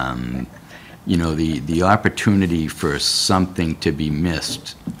 The opportunity for something to be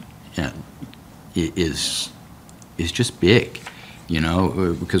missed is just big,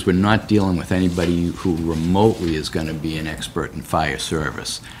 because we're not dealing with anybody who remotely is going to be an expert in fire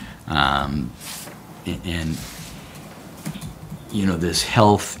service. There's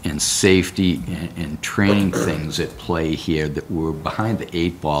health and safety and training things at play here that we're behind the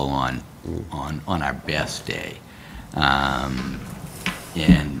 8 ball on our best day.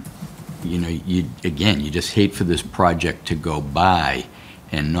 And, you just hate for this project to go by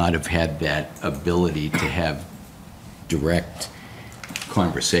and not have had that ability to have direct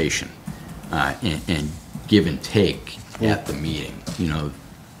conversation and give and take at the meeting.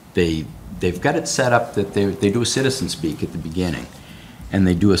 They've got it set up that they do a citizen speak at the beginning and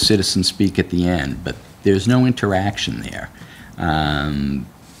they do a citizen speak at the end, but there's no interaction there.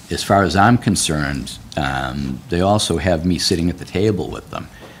 As far as I'm concerned, they also have me sitting at the table with them,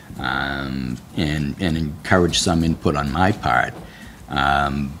 and encourage some input on my part.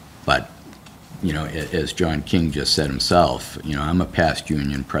 But, you know, as John King just said himself, you know, I'm a past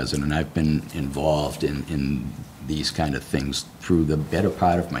union president. I've been involved in these kind of things through the better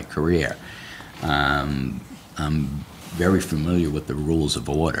part of my career. I'm very familiar with the rules of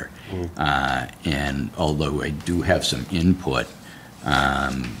order. And although I do have some input,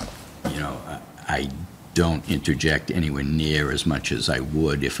 you know, I don't interject anywhere near as much as I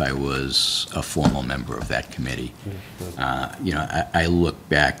would if I was a formal member of that committee. You know, I look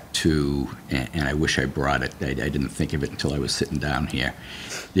back to, and I wish I brought it, I didn't think of it until I was sitting down here.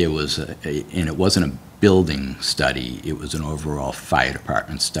 There was, and it wasn't a building study, it was an overall fire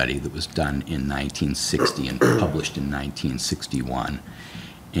department study that was done in 1960 and published in 1961.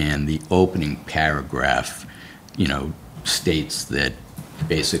 And the opening paragraph, you know, states that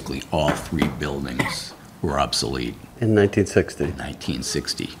basically all 3 buildings were obsolete. In 1960.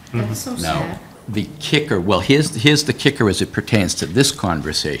 1960. That's so Now, sad. the kicker, well, here's the kicker as it pertains to this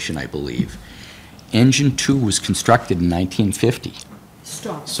conversation, I believe. Engine 2 was constructed in 1950.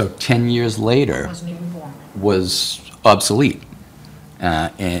 Stop. So 10 years later Wasn't even born. was obsolete.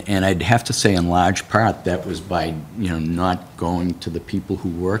 And I'd have to say in large part that was by, you know, not going to the people who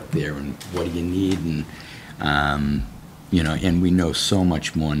work there and what do you need, and, you know, and we know so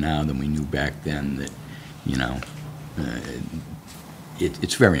much more now than we knew back then that, you know,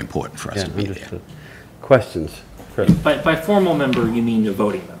 it's very important for us Yeah, to be understood. Questions? Chris? By formal member, you mean a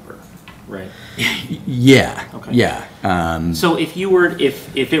voting member, right? there. Yeah, Okay. yeah. So if you were,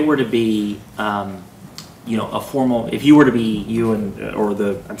 if it were to be, you know, a formal, if you were to be, you and, or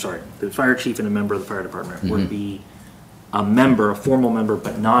the, I'm sorry, the fire chief and a member of the fire department were to be a member, a formal member,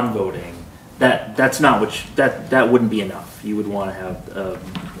 but non-voting, that's not what, that wouldn't be enough. You would want to have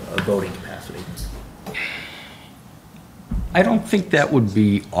a voting capacity. I don't think that would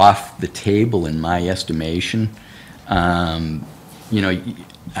be off the table in my estimation. You know,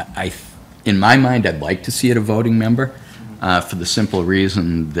 in my mind, I'd like to see it a voting member for the simple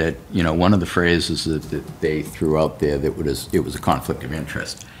reason that, you know, one of the phrases that they threw out there that it was a conflict of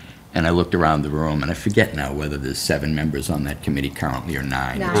interest. And I looked around the room, and I forget now whether there's 7 members on that committee currently or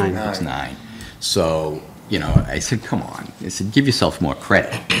 9. Nine. It's 9. So, you know, I said, come on. I said, give yourself more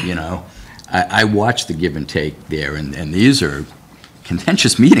credit, you know. I watched the give and take there, and these are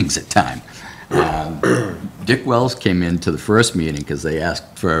contentious meetings at times. Dick Wells came into the first meeting because they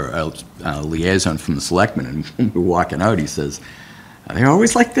asked for a liaison from the selectmen, and when we were walking out, he says, "Are they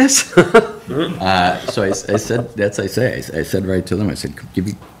always like this?" So I said, I said right to them, I said,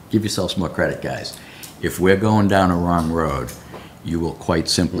 give yourselves more credit, guys. If we're going down a wrong road, you will quite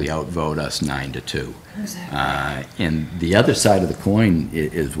simply outvote us 9-2. Exactly. And the other side of the coin,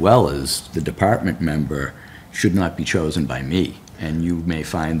 as well as the department member, should not be chosen by me. And you may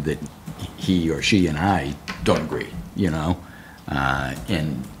find that he or she and I don't agree, you know?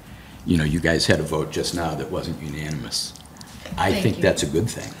 And, you know, you guys had a vote just now that wasn't unanimous. I Thank think you. that's a good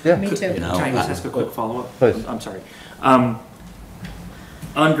thing. Yeah. Me too. You know, Can I just ask a quick follow-up? Please. I'm sorry.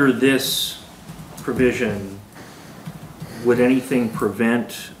 Under this provision, would anything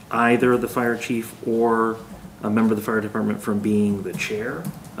prevent either the fire chief or a member of the fire department from being the chair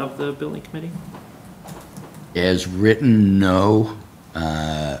of the building committee? As written, no.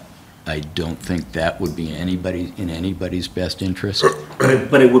 I don't think that would be in anybody's best interest.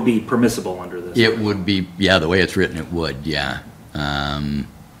 But it would be permissible under this? It would be, yeah, the way it's written, it would, yeah.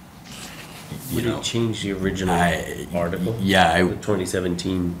 Would it change the original article? Yeah, The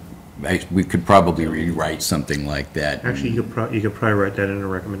 2017? we could probably rewrite something like that. Actually, you could probably write that in a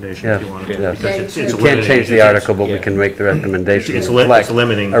recommendation Yeah, if you wanted to. yeah. because it's You a can't limiting- change the it's- article, but we yeah. can make the recommendation. It's reflect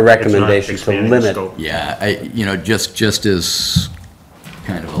limiting. A recommendation to It's not expanding the limit. scope. Yeah, you know, just as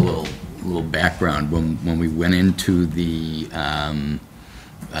kind of a little background, when we went into the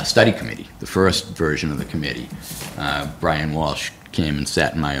study committee, the first version of the committee, Brian Walsh came and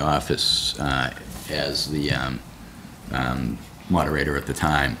sat in my office as the moderator at the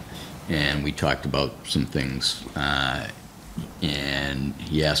time, and we talked about some things, and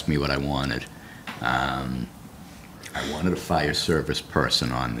he asked me what I wanted. I wanted a fire service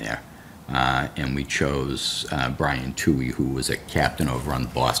person on there, and we chose Brian Toohey, who was a captain over on the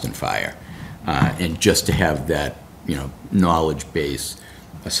Boston Fire, and just to have that, you know, knowledge base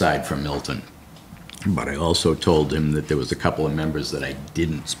aside from Milton. But I also told him that there was a couple of members that I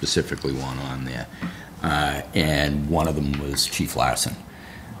didn't specifically want on there, and one of them was Chief Larson.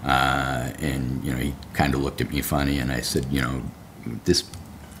 And, you know, he kind of looked at me funny, and I said, you know,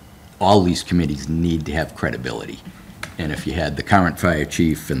 all these committees need to have credibility. And if you had the current fire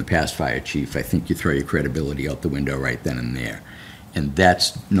chief and the past fire chief, I think you throw your credibility out the window right then and there. And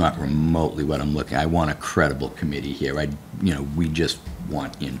that's not remotely what I'm looking. I want a credible committee here. We just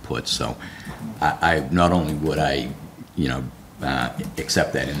want input. So I not only would I,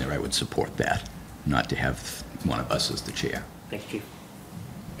 accept that in there, I would support that, not to have one of us as the chair. Thanks, Chief.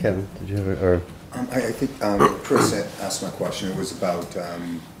 Kevin, did you have a, or? I think Chris asked my question. It was about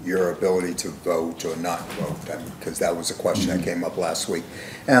your ability to vote or not vote, because that was a question that came up last week.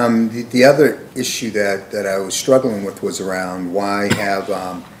 The other issue that I was struggling with was around why have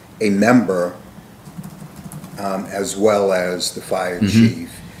a member as well as the fire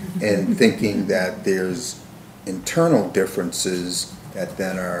chief, and thinking that there's internal differences that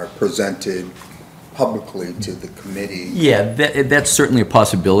then are presented publicly to the committee. Yeah, that's certainly a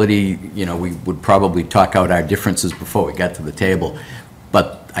possibility. We would probably talk out our differences before we got to the table.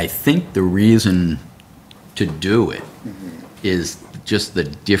 But I think the reason to do it is just the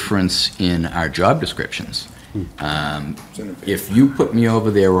difference in our job descriptions. If you put me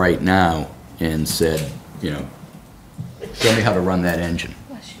over there right now and said, show me how to run that engine,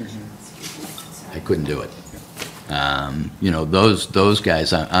 I couldn't do it. Those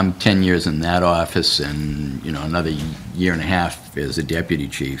guys, I'm 10 years in that office and, another year and a half as a deputy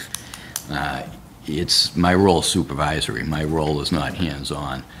chief. It's my role supervisory. My role is not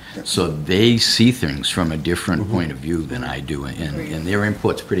hands-on. So they see things from a different point of view than I do, and their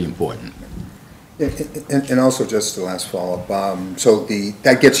input's pretty important. And also, just the last follow-up,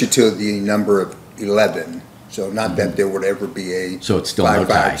 that gets you to the number of 11. So not that there would ever be a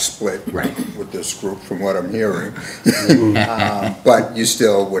 5-5 split with this group, from what I'm hearing. But you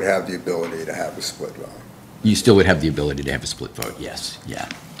still would have the ability to have a split vote. You still would have the ability to have a split vote, yes, yeah.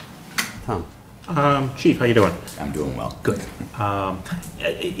 Tom? Chief, how you doing? I'm doing well. Good.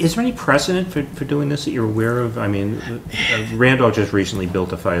 Is there any precedent for doing this that you're aware of? I mean, Randolph just recently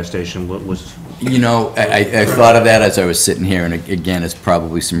built a fire station. What was... I thought of that as I was sitting here, and again, it's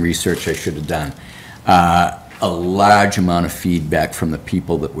probably some research I should have done. A large amount of feedback from the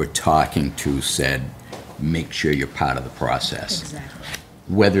people that we're talking to said, make sure you're part of the process. Exactly.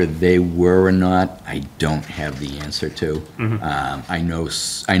 Whether they were or not, I don't have the answer to. I know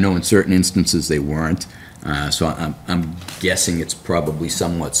in certain instances they weren't, so I'm guessing it's probably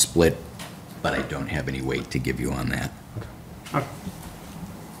somewhat split, but I don't have any weight to give you on that. Okay.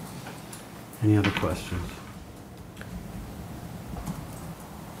 Any other questions?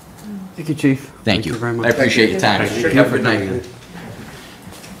 Thank you, Chief. Thank you very much. I appreciate your time. Thank you. Have a good night.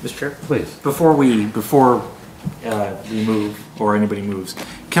 Mr. Chair? Please. Before we move, or anybody moves,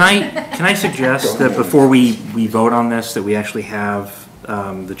 can I suggest that before we vote on this, that we actually have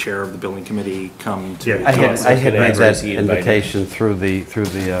the chair of the building committee come to? I had made that invitation through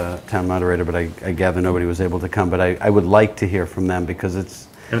the town moderator, but I gather nobody was able to come. But I would like to hear from them, because it's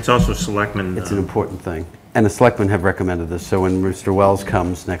also selectmen. It's an important thing. And the selectmen have recommended this, so when Mr. Wells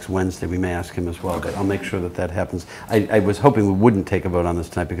comes next Wednesday, we may ask him as well. But I'll make sure that happens. I was hoping we wouldn't take a vote on this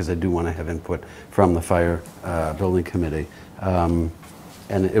tonight, because I do want to have input from the fire building committee. And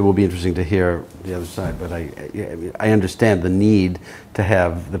it will be interesting to hear the other side, but I understand the need to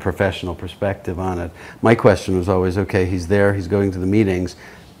have the professional perspective on it. My question was always, okay, he's there, he's going to the meetings,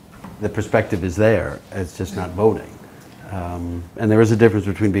 the perspective is there, it's just not voting. And there is a difference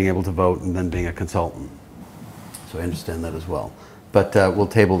between being able to vote and then being a consultant. So I understand that as well. But we'll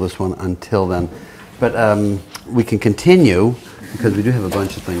table this one until then. But we can continue, because we do have a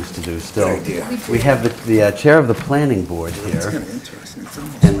bunch of things to do still. We have the chair of the planning board here.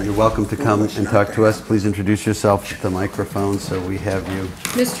 And you're welcome to come and talk to us. Please introduce yourself at the microphone so we have you.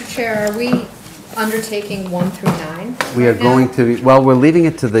 Mr. Chair, are we undertaking 1 through 9? We are going to, well, we're leaving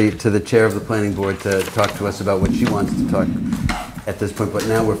it to the chair of the planning board to talk to us about what she wants to talk at this point. But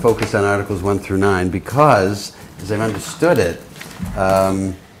now we're focused on Articles 1 through 9 because, as I've understood it,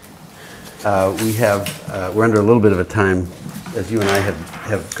 we're under a little bit of a time, as you and I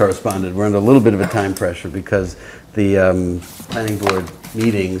have corresponded, we're under a little bit of a time pressure because the planning board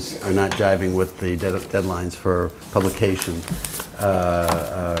meetings are not jiving with the deadlines for publication,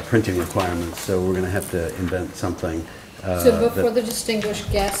 printing requirements, so we're going to have to invent something. So before the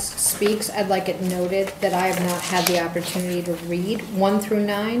distinguished guest speaks, I'd like it noted that I have not had the opportunity to read 1 through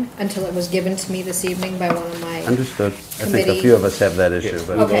 9 until it was given to me this evening by one of my Understood. I think a few of us have that issue.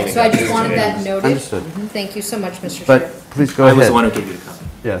 But okay, so I just wanted that noted. Understood. Thank you so much, Mr. But Chair. please go ahead. I was the one who gave you the copy.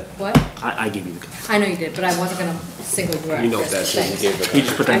 Yeah. What? I gave you the copy. I know you did, but I wasn't going to single you out. You know that, so you gave it. You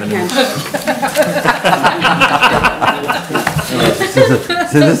just put that in the news.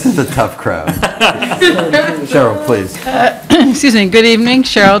 So this is a tough crowd. Cheryl, please. Excuse me. Good evening.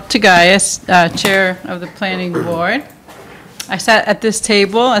 Cheryl Tagayas, Chair of the Planning Board. I sat at this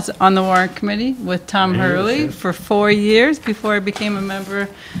table as on the Warrant Committee with Tom Hurley for 4 years before I became a member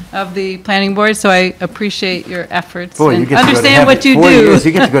of the Planning Board, so I appreciate your efforts Boy, you and get to go to understand heaven. what you 4 do. years,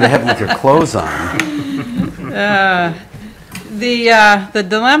 you get to go to heaven with your clothes on. The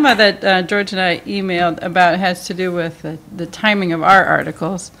dilemma that George and I emailed about has to do with the timing of our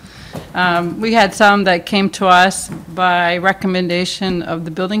articles. We had some that came to us by recommendation of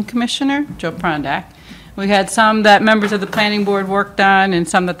the building commissioner, Joe Prondak. We had some that members of the planning board worked on and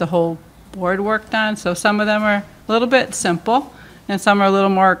some that the whole board worked on. So some of them are a little bit simple and some are a little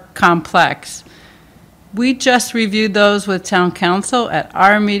more complex. We just reviewed those with town council at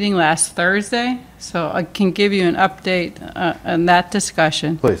our meeting last Thursday, so I can give you an update on that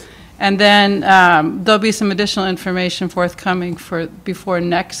discussion. Please. And then there'll be some additional information forthcoming before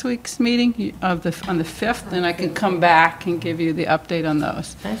next week's meeting on the 5th, and I can come back and give you the update on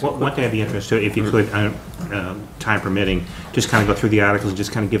those. One thing I'd be interested, if you could, time permitting, just kind of go through the articles and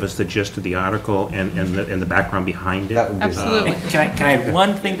just kind of give us the gist of the article and the background behind it. Absolutely. Can I add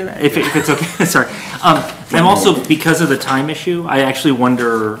one thing to that? If it's okay, sorry. I'm also, because of the time issue, I actually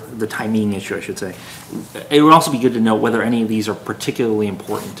wonder, the timing issue, I should say, it would also be good to know whether any of these are particularly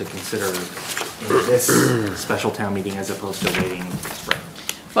important to consider in this special town meeting as opposed to waiting spring.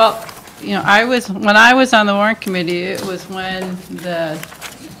 Well, when I was on the warrant committee, it was when the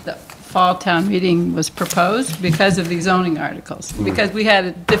fall town meeting was proposed because of these zoning articles. Because we had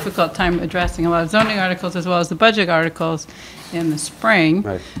a difficult time addressing a lot of zoning articles as well as the budget articles in the spring.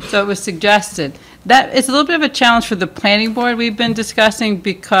 Right. So it was suggested. That it's a little bit of a challenge for the planning board we've been discussing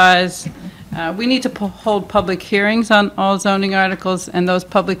because we need to hold public hearings on all zoning articles, and those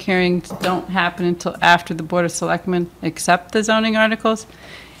public hearings don't happen until after the Board of Selectmen accept the zoning articles.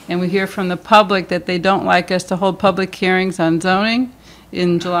 And we hear from the public that they don't like us to hold public hearings on zoning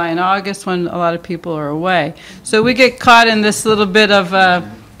in July and August when a lot of people are away. So we get caught in this little bit of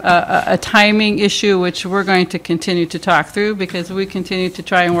a timing issue, which we're going to continue to talk through because we continue to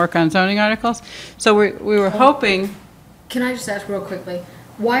try and work on zoning articles. So we were hoping. Can I just ask real quickly,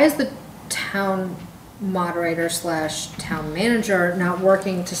 why is the town moderator / town manager not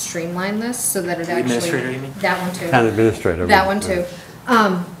working to streamline this so that it actually... Administrator, you mean? That one too. Town administrator. That one too.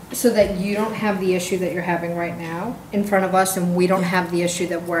 So that you don't have the issue that you're having right now in front of us and we don't have the issue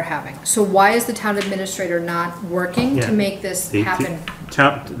that we're having. So why is the town administrator not working to make this happen?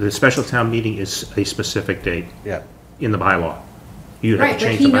 The special town meeting is a specific date. Yeah. In the bylaw. You have Right, to but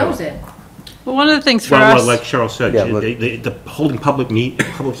change he the bylaw. knows it. Well, one of the things for Well, us. like Cheryl said, Yeah, look- the holding public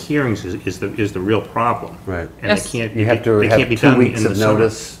hearings is the real problem. Right. And Yes. they can't, You have to they can't be have 2 done weeks in the of summer.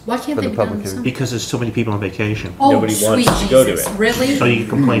 notice Why can't for they the be public done in hearing. summer? Because there's so many people on vacation. Oh, Nobody sweet wants to go to Jesus, it. really? So you get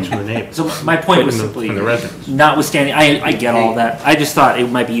complaints from the neighbors. So my point was From simply, the residents. notwithstanding, I get all that. I just thought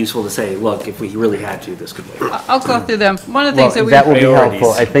it might be useful to say, look, if we really had to, this could wait. I'll go through them. One of the things Well, that that we. will be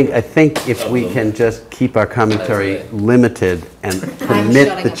helpful. Priorities. I think if we can just keep our commentary limited and permit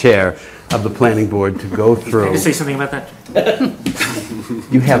shutting the up. chair of the planning board to go Can I through. just say something about that?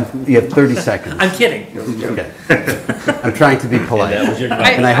 You have 30 seconds. I'm kidding. Okay. I'm trying to be polite. That was your-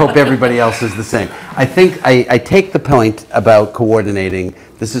 And I hope everybody else is the same. I think, I take the point about coordinating.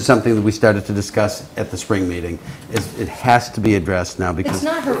 This is something that we started to discuss at the spring meeting. It has to be addressed now because. It's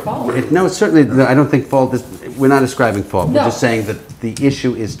not her fault. No, it's certainly, no, I don't think fault is, we're not ascribing fault. We're No. just saying that the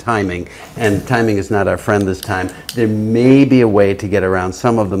issue is timing, and timing is not our friend this time. There may be a way to get around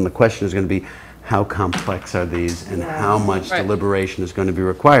some of them. The question is going to be, how complex are these, and how much Right. deliberation is going to be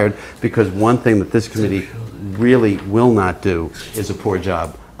required? Because one thing that this committee really will not do is a poor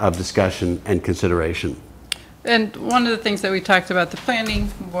job of discussion and consideration. And one of the things that we talked about the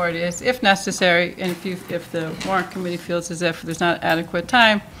planning board is, if necessary, and if the warrant committee feels as if there's not adequate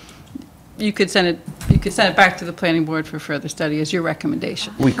time, you could send it back to the planning board for further study as your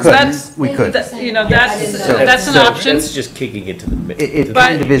recommendation. We So could, that's- we could. that's an So option. That's just kicking it to the. It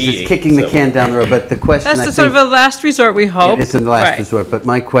kind of is, it's kicking the can down the road, but the question, That's I the sort of think- a last resort, we hope. It's in the last Right. resort, but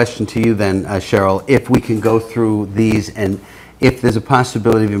my question to you then, Cheryl, if we can go through these, and if there's a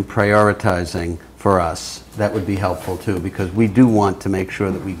possibility of prioritizing for us, that would be helpful too, because we do want to make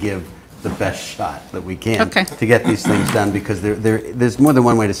sure that we give the best shot that we can Okay. to get these things done, because there's more than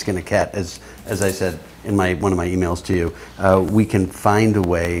one way to skin a cat, as I said in one of my emails to you. We can find a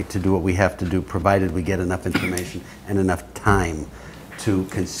way to do what we have to do, provided we get enough information and enough time to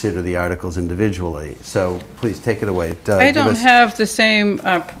consider the articles individually. So please take it away. I Give don't us- have the same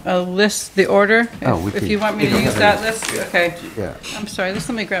list, the order. Oh, we If can- you want me we to don't use have that list, okay. Yeah. I'm sorry, let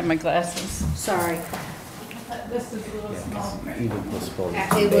me grab my glasses. Sorry. This is a little small. Even postpone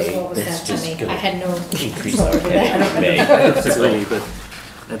It was what was It's sent to just me. gonna I had no. increase our headache in May. Disagree, but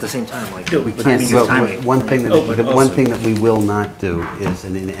at the same time, like, We but can't, means well, timing. one thing Oh, but that, one also- thing that we will not do is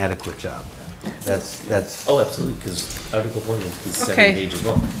an inadequate job. That's, Oh, absolutely, because Article 1 is 7 Okay. pages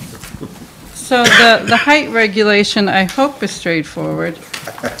long. So the height regulation, I hope, is straightforward.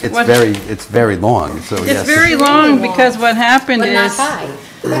 What- it's very long, so yes. It's very long because what happened But not is, high.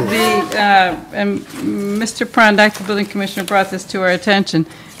 and Mr. Prondak, the building commissioner, brought this to our attention.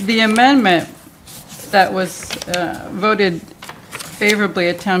 The amendment that was voted favorably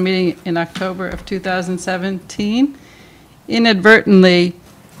at town meeting in October of 2017 inadvertently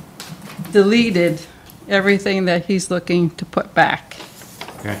deleted everything that he's looking to put back.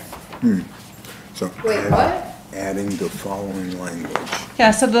 Okay. So Wait, what? adding the following language.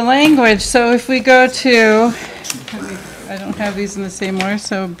 Yeah, so the language, so if we go to, I don't have these in the same order,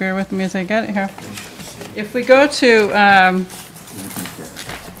 so bear with me as I get it here. If we go to,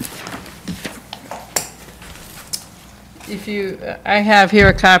 if you, I have here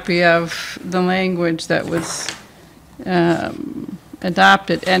a copy of the language that was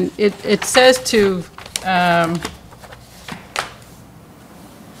adopted, and it says to,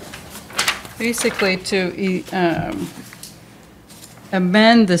 basically to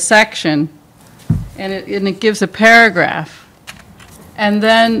amend the section, and it gives a paragraph. And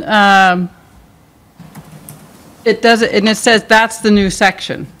then it does it, and it says that's the new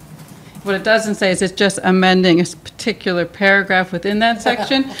section. What it doesn't say is it's just amending a particular paragraph within that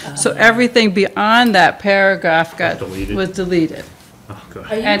section. So everything beyond that paragraph was deleted. Oh,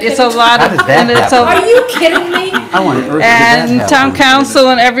 God. Are you And it's a kidding? lot How of, did that and it's a. Are you kidding me? How on earth did that And town happen? council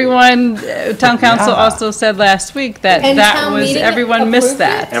and everyone, town council Yeah. also said last week that And that town was, meeting everyone missed approved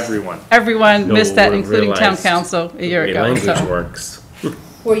that. Everyone. Everyone No missed that, one including town realized council a year The ago. language So works.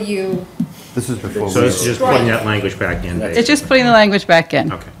 Were you, This was before So we. it's just putting that language back in. it's just putting the language back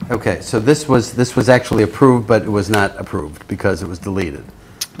in. Okay. Okay, so this was actually approved, but it was not approved because it was deleted.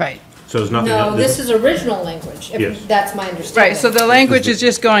 Right. So there's nothing. no, this is original language, Yes. if that's my understanding. Right, so the language is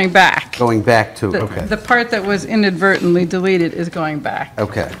just going back. Going back to, The okay, the part that was inadvertently deleted is going back.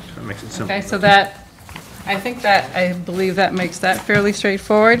 okay. That makes it simple. Okay, so that, I believe that makes that fairly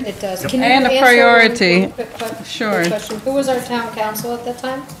straightforward. It does. Can you And a answer priority. one quick Sure. quick question? Who was our town council at that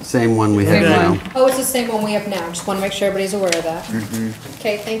time? Same one we have Same now. one. Oh, it's the same one we have now. Just want to make sure everybody's aware of that.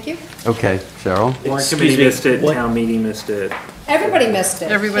 Okay, thank you. Okay, Cheryl? Warrant Excuse committee me, missed it, what- town meeting missed it. Everybody missed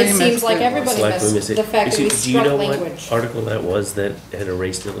it. Everybody It missed seems like it. everybody Selectmen missed miss it. the fact that we Do you struck know language. what article that was that had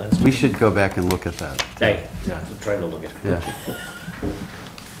erased it last We week? should go back and look at that. Hey, I'm trying to look at it. Yeah.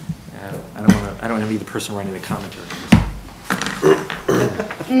 I don't want to be the person writing the commentary.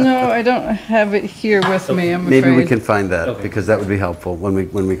 No, I don't have it here with me, I'm afraid. Maybe we can find that, Okay. because that would be helpful when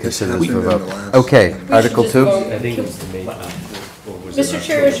we consider this for happened in vote. the last- Okay, should Article just 2? vote. I think it was the May, or was it Mr.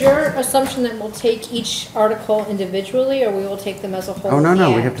 Chair, is your assumption that we'll take each article individually, or we will take them as a whole? Oh, no,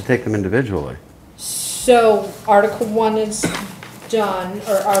 we and- have to take them individually. So Article 1 is done,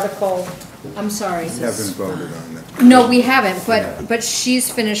 or Article, I'm sorry. We haven't voted on it. No, we haven't, but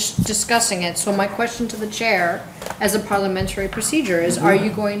she's finished discussing it. So my question to the chair, as a parliamentary procedure, is are you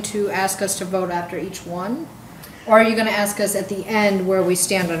going to ask us to vote after each one? Or are you going to ask us at the end where we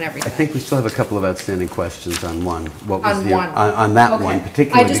stand on I everything? think we still have a couple of outstanding questions on one. What was On the one. On that Okay. one I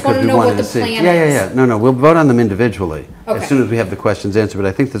particularly, just because wanna we know what wanted to the see. plan Yeah, is. yeah, yeah. No, we'll vote on them individually as Okay. soon as we have the questions answered. But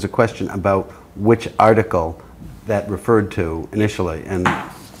I think there's a question about which article that referred to initially. And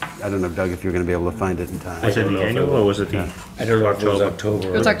I don't know, Doug, if you're going to be able to find it in time. Was it don't know the if annual it or was- was it the? I don't know if it was October.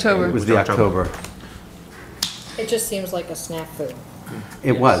 It was October. It was the October. It just seems like a snafu.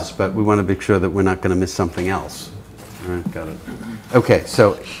 It was, but we want to make sure that we're not going to miss something else. All right, got it. Okay,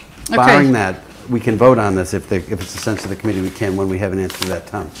 so barring that, we can vote on this if it's the sense of the committee, we can when we have an answer to that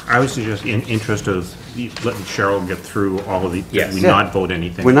time. I was just in interest of letting Cheryl get through all of the, that Yes. we Yeah. not vote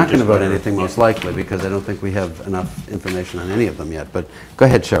anything. We're not going to just vote let her- anything most likely because I don't think we have enough information on any of them yet. But go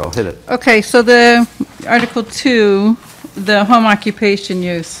ahead, Cheryl, hit it. Okay, so the Article 2, the home occupation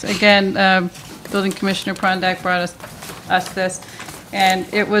use. Again, Building Commissioner Prondak brought us this, and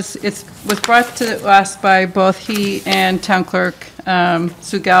it was brought to us by both he and Town Clerk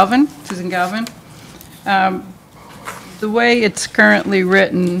Susan Galvin. The way it's currently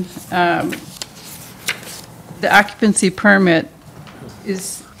written, the occupancy permit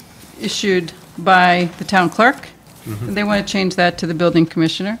is issued by the town clerk. And they want to change that to the building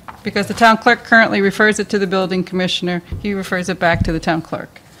commissioner, because the town clerk currently refers it to the building commissioner. He refers it back to the town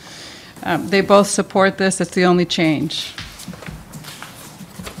clerk. They both support this. It's the only change.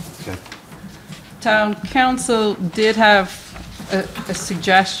 Okay. Town council did have a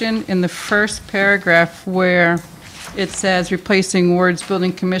suggestion in the first paragraph where it says replacing words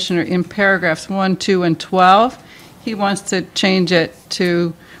building commissioner in paragraphs 1, 2, and 12. he wants to change it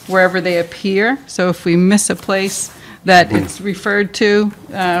to wherever they appear. So if we miss a place that it's referred to,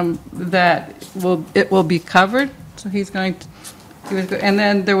 it will be covered. So he's going to, and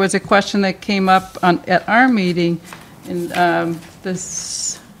then there was a question that came up at our meeting, in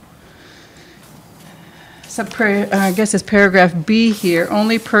this, I guess it's paragraph B here,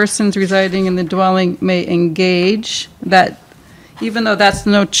 only persons residing in the dwelling may engage. That, even though that's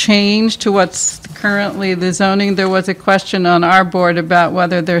no change to what's currently the zoning, there was a question on our board about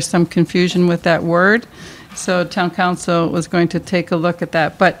whether there's some confusion with that word. So town council was going to take a look at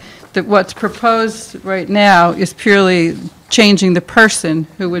that. But what's proposed right now is purely changing the person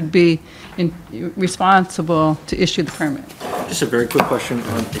who would be responsible to issue the permit. Just a very quick question,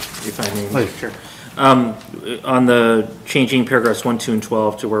 if I may, Mr. Chair. On the changing paragraphs 1, 2, and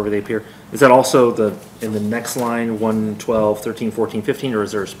 12 to wherever they appear, is that also in the next line, 1, 12, 13, 14, 15, or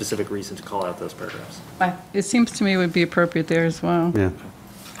is there a specific reason to call out those paragraphs? It seems to me it would be appropriate there as well. Yeah.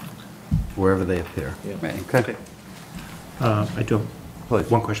 Wherever they appear. Yeah. Right. Okay. I do Please.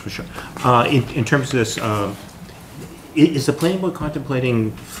 have one question for sure. In terms of this, is the planning board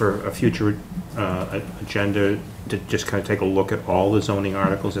contemplating for a future agenda to just kind of take a look at all the zoning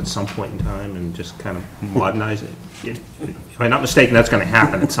articles at some point in time and just kind of modernize it? If I'm not mistaken, that's going to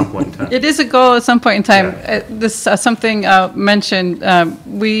happen at some point in time. It is a goal at some point in time. Yeah. This, something mentioned,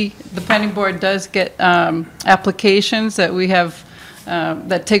 the planning board does get applications that we have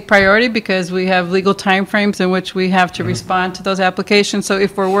that take priority because we have legal timeframes in which we have to respond to those applications. So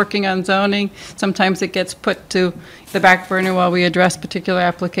if we're working on zoning, sometimes it gets put to the back burner while we address particular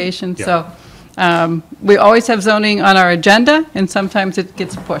applications. Yeah. So we always have zoning on our agenda, and sometimes it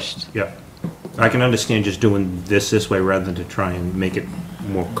gets pushed. Yeah. I can understand just doing this way rather than to try and make it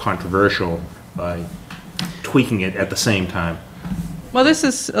more controversial by tweaking it at the same time. Well, this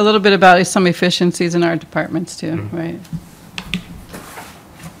is a little bit about some efficiencies in our departments too, right?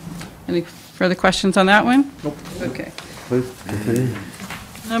 Any further questions on that one? Nope. Okay. Please, continue.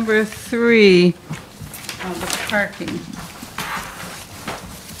 Number 3, the parking.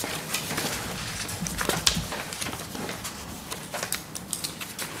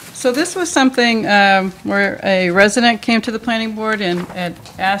 So this was something where a resident came to the planning board and had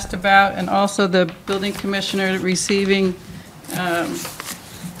asked about, and also the building commissioner receiving, I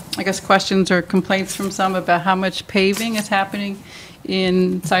guess, questions or complaints from some about how much paving is happening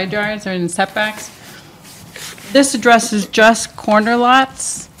in side yards or in setbacks. This addresses just corner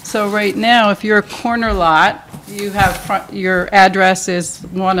lots. So right now, if you're a corner lot, you have your address is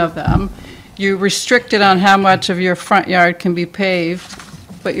one of them. You're restricted on how much of your front yard can be paved,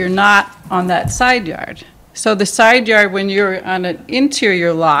 but you're not on that side yard. So the side yard, when you're on an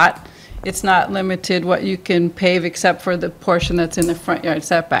interior lot, it's not limited what you can pave except for the portion that's in the front yard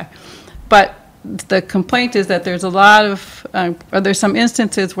setback. But the complaint is that there's a lot of, or there's some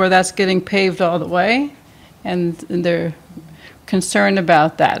instances where that's getting paved all the way, and they're concerned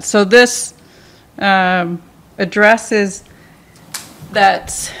about that. So this addresses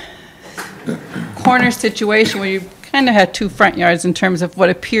that corner situation where you kind of had 2 front yards in terms of what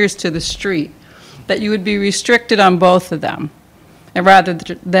appears to the street, that you would be restricted on both of them, and rather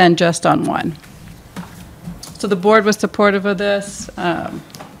than just on one. So the board was supportive of this.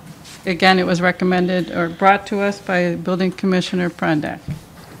 Again, it was recommended or brought to us by Building Commissioner Prondak.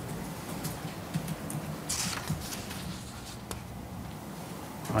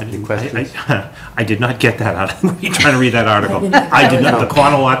 I did not get that out. You're trying to read that article. I did not, the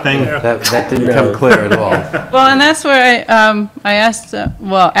corner lot thing. That didn't come clear at all. Well, and that's where I asked,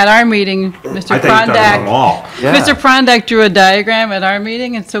 well, at our meeting, Mr. I think you're talking about them all. Yeah. Mr. Prondak drew a diagram at our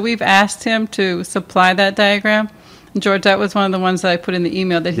meeting, and so we've asked him to supply that diagram. And George, that was one of the ones that I put in the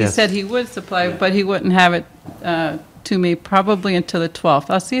email that he Yes. said he would supply, but he wouldn't have it to me probably until the 12th.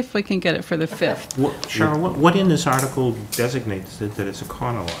 I'll see if we can get it for the 5th. Cheryl, what in this article designates it that it's a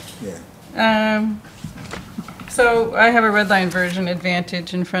corner lot? Yeah. So I have a red line version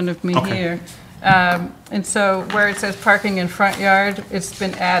advantage in front of me Okay. here. And so where it says parking in front yard, it's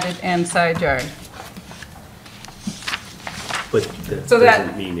been added and side yard. But that So that-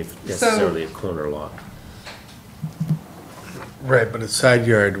 doesn't mean if necessarily a corner lot. Right, but a side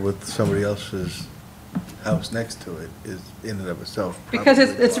yard with somebody else's house next to it is in and of itself. Because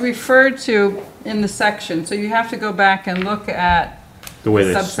it's probably- referred to in the section, so you have to go back and look at The way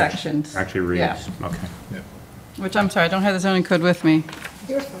that subsections. actually Yeah. reads, okay. Which, I'm sorry, I don't have the zoning code with me.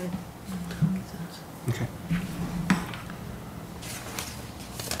 You're fine.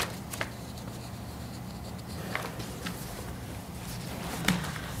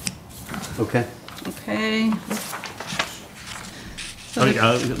 Okay. Okay. Okay.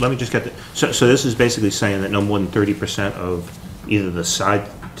 Let me just get so this is basically saying that no more than 30% of either the side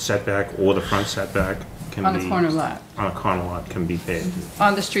setback or the front setback can be... On a corner lot. On a corner lot can be paved.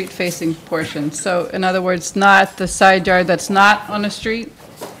 On the street-facing portion. So in other words, not the side yard that's not on a street.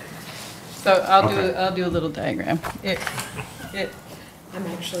 So I'll do a little diagram. I'm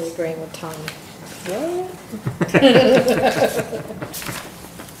actually agreeing with Tom.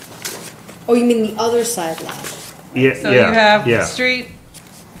 Oh, you mean the other side lot? Yeah, So you have yeah. street,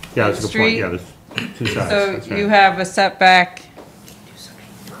 Yeah, that's a good point. street. Yeah, there's two sides. so That's right. you have a setback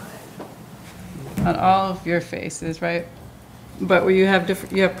on all of your faces, right? But where you have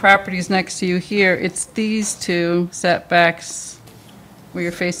different, you have properties next to you here, it's these two setbacks where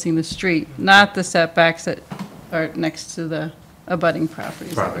you're facing the street, not the setbacks that are next to the abutting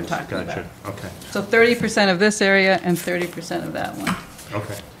properties that we're talking about. Gotcha, okay, So 30% of this area and 30% of that one.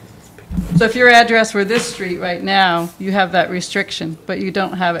 okay. So if your address were this street right now, you have that restriction, but you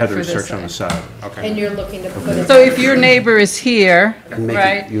don't have it Have for the this restriction on the side. side, okay. And you're looking to put it... So if your neighbor is here, And make it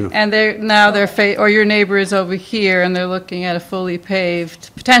right, uniform. and or your neighbor is over here, and they're looking at a fully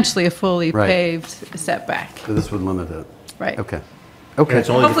paved, potentially a fully Right. paved setback, So this would limit it. right? Okay. And Okay. it's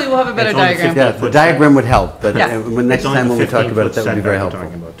only the- Hopefully we'll have a better it's only diagram. 15 Yeah, the foot diagram would help, but Yeah. next It's only time the when we talk 15 about it, foot that would be very setback we're helpful.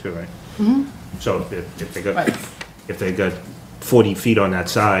 talking about too, right? So if they got, Right. if they got 40 feet on that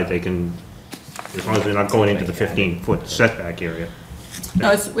side, they can, as long as they're not going into the 15-foot setback area.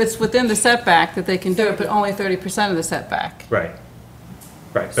 No, it's within the setback that they can do it, but only 30% of the setback. Right.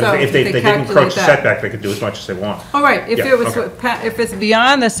 Right, So but if they they didn't calculate encroach the that. setback, they could do as much as they want. All right, if Yeah, it was, okay. if it's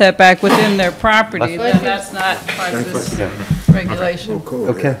beyond the setback within their property, then that's not part of this regulation.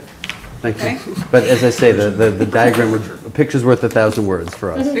 Okay, thank Okay. you. But as I say, the diagram, a picture's worth 1,000 words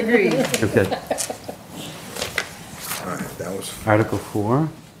for us. Agreed. Okay. All right, that was Article 4.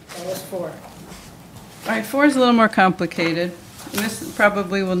 That was 4. All right, 4 is a little more complicated. And this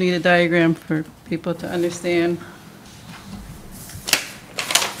probably will need a diagram for people to understand.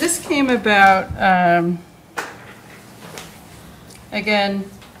 This came about, again,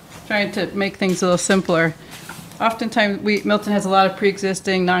 trying to make things a little simpler. Oftentimes, Milton has a lot of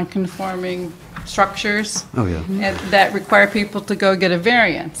pre-existing, non-conforming structures. Oh, yeah. And that require people to go get a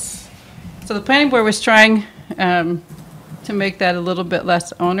variance. So the planning board was trying to make that a little bit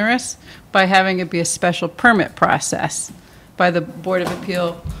less onerous by having it be a special permit process by the Board of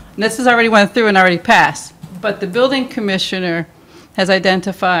Appeal. And this has already went through and already passed, but the building commissioner has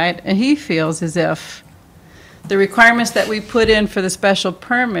identified, and he feels as if the requirements that we put in for the special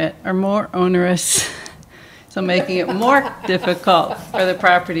permit are more onerous, so making it more difficult for the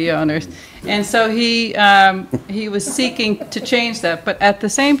property owners. And so he was seeking to change that, but at the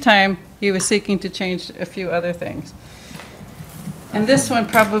same time, he was seeking to change a few other things. And this one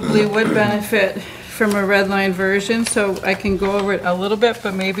probably would benefit from a red line version, so I can go over it a little bit,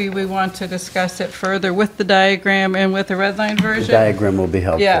 but maybe we want to discuss it further with the diagram and with the red line The version. diagram will be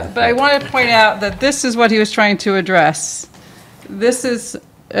helpful. Yeah, but I want to point out that this is what he was trying to address. This is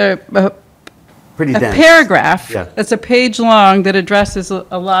a Pretty dense. paragraph. Yeah. It's a page long that addresses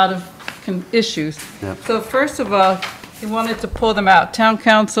a lot of issues. Yep. So first of all, he wanted to pull them out. Town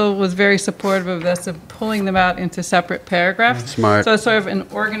council was very supportive of this, of pulling them out into separate paragraphs. Smart. So it's sort of an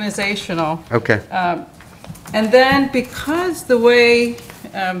organizational. Okay. And then because the way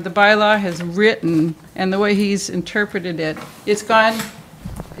the bylaw has written and the way he's interpreted it,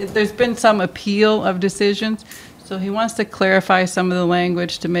 there's been some appeal of decisions. So he wants to clarify some of the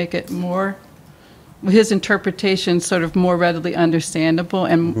language to make it more, his interpretation sort of more readily understandable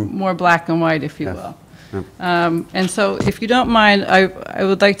and more black and white, if you Yes. will. And so if you don't mind, I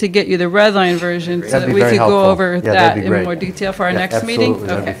would like to get you the red line version so That'd that be we very could helpful. go over Yeah, that that'd be in great. more detail for our Yeah, next meeting. Absolutely,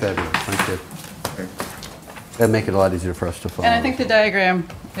 that'd be fabulous. Thank you. That'd make it a lot easier for us to follow. And I think the diagram,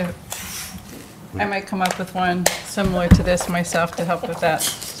 I might come up with one similar to this myself to help with that.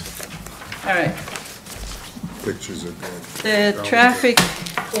 All right. pictures are good. The traffic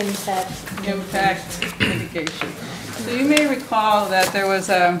Impact. impact mitigation. So you may recall that there was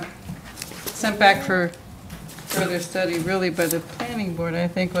sent back for further study really by the planning board, I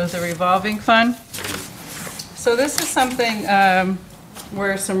think, was a revolving fund. So this is something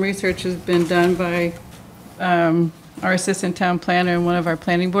where some research has been done by our assistant town planner and one of our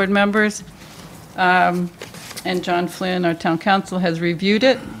planning board members. And John Flynn, our town council, has reviewed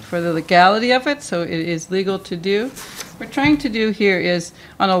it for the legality of it, so it is legal to do. What we're trying to do here is,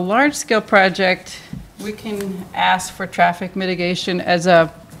 on a large-scale project, we can ask for traffic mitigation as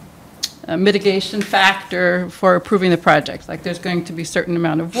a mitigation factor for approving the project. Like, there's going to be a certain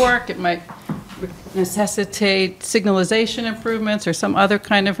amount of work, it might necessitate signalization improvements or some other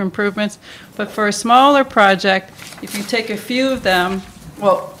kind of improvements. But for a smaller project, if you take a few of them,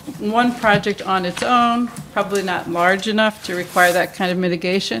 well, one project on its own, probably not large enough to require that kind of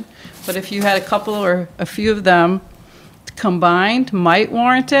mitigation. But if you had a couple or a few of them combined, might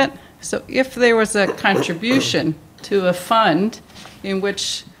warrant it. So if there was a contribution to a fund in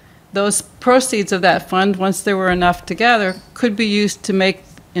which those proceeds of that fund, once there were enough together, could be used to make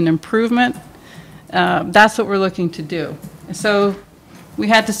an improvement, that's what we're looking to do. So we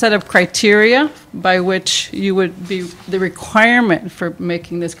had to set up criteria by which you would be, the requirement for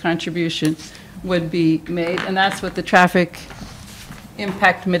making this contribution would be made, and that's what the traffic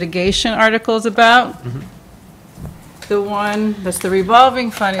impact mitigation article is about. The one that's the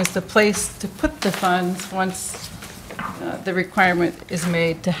revolving fund is the place to put the funds once the requirement is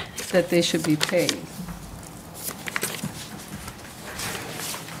made that they should be paid.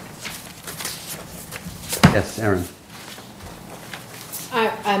 Yes, Aaron.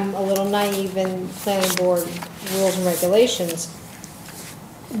 I'm a little naive in planning board rules and regulations,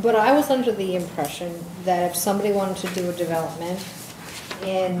 but I was under the impression that if somebody wanted to do a development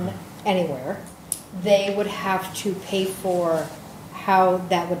in anywhere, they would have to pay for how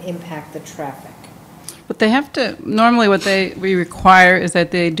that would impact the traffic. But they have to, normally what we require is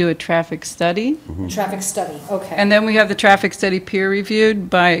that they do a traffic study. Traffic study, okay. And then we have the traffic study peer reviewed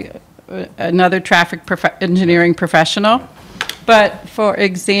by another traffic engineering professional. But for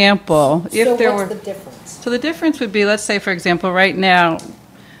example, if there were. So what's the difference? So the difference would be, let's say, for example, right now,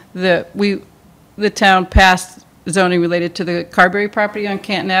 the town passed zoning related to the Carberry property on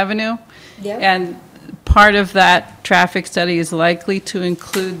Canton Avenue. Yep. And part of that traffic study is likely to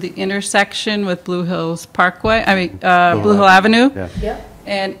include the intersection with Blue Hills Parkway, Blue Hill Avenue. Yeah. Yep.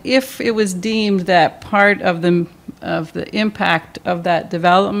 And if it was deemed that part of the impact of that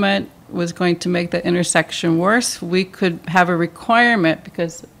development was going to make the intersection worse, we could have a requirement,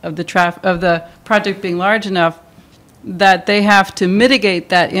 because of the project being large enough, that they have to mitigate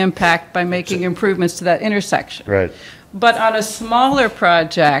that impact by making improvements to that intersection. Right. But on a smaller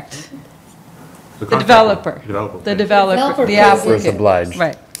project, the contractor. developer, the Developer pays applicant. Is obliged.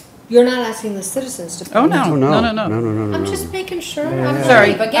 Right. You're not asking the citizens to pay. Oh, no, Oh, no, no. no, no. No, no, no, I'm no, just no. making sure. I'm Sorry,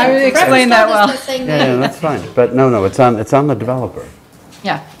 naive. Again, I would forever explain that start well. as my thing Yeah, yeah, naive. that's fine. But no, it's on the developer.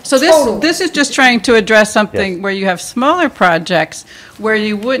 Yeah, so Totally. this is just trying to address something Yes. where you have smaller projects, where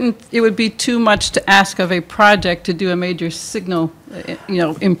it would be too much to ask of a project to do a major signal,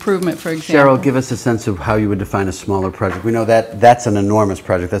 improvement, for example. Cheryl, give us a sense of how you would define a smaller project. We know that that's an enormous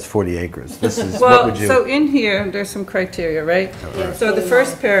project, that's 40 acres. This is, what Well, would you? so in here, there's some criteria, right? Yeah, So the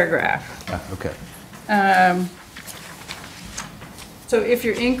first paragraph, Okay. so if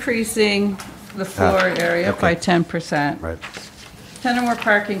you're increasing the floor area by 10%. Right. 10 or more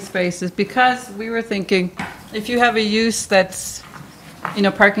parking spaces, because we were thinking, if you have a use that's,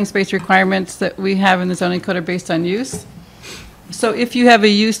 parking space requirements that we have in the zoning code are based on use. So if you have a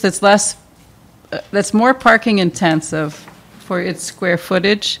use that's more parking intensive for its square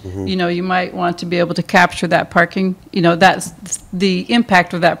footage, you might want to be able to capture that parking, that's the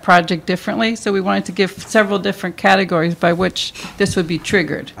impact of that project differently. So we wanted to give several different categories by which this would be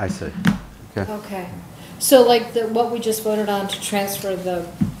triggered. I see. Okay. Okay. So like what we just voted on to transfer the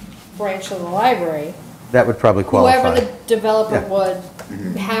branch of the library, That would probably qualify. whoever the developer Yeah.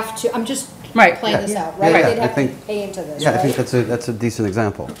 would have to, I'm just Right. playing Yeah. this out, Yeah, right? yeah, They'd I have to think- pay into this, Yeah, I think right? that's a decent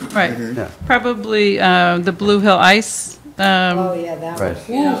example. Right. Yeah. Probably the Blue Hill Ice. Oh, yeah, that Right.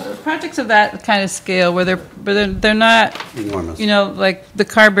 one. Projects of that kind of scale where they're not, Enormous. like the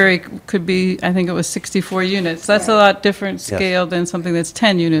Carberry could be, I think it was 64 units. That's a lot different Yes. scale than something that's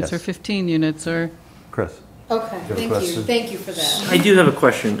 10 units or Yes. 15 units or. Chris? Okay, a thank you, question? thank you for that. I do have a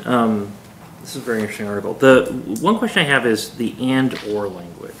question. This is a very interesting article. The one question I have is the and/or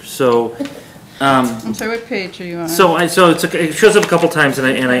language. So, I'm sorry, what page are you on? so it shows up a couple times, and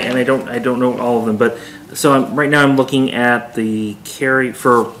I don't know all of them. But right now I'm looking at the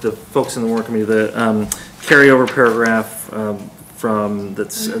for the folks in the warrant committee, the carryover paragraph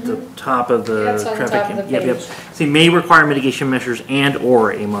that's at the top of the That's on the traffic. top of the Yep, yep. page. See, may require mitigation measures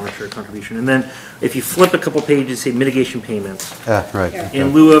and/or a monetary contribution. And then if you flip a couple pages, say mitigation payments Right.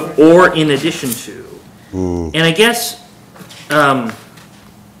 in lieu of or in addition to. And I guess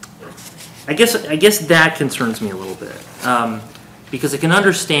that concerns me a little bit, because I can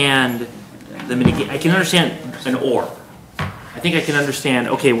understand I can understand an or. I think I can understand,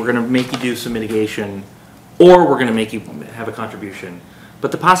 okay, we're gonna make you do some mitigation, or we're gonna make you have a contribution.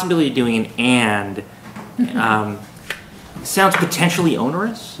 But the possibility of doing an and sounds potentially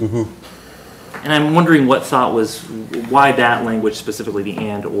onerous. And I'm wondering what thought was, why that language specifically, the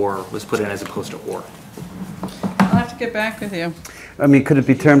and/or, was put in as opposed to or. I'll have to get back with you. I mean, could it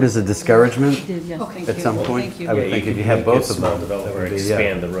be termed as a discouragement Yes, thank at you. some point? Thank you. I would think if you have both of Small them, that developer, would be,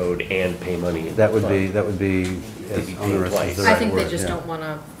 expand yeah. the road and pay money. That would be as be paid onerous twice. as the I right think they word, just yeah. don't want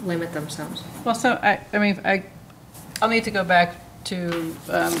to limit themselves. Well, so, I'll need to go back to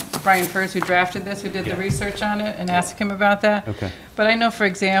Brian Furs, who drafted this, who did the research on it, and ask him about that. Okay. But I know, for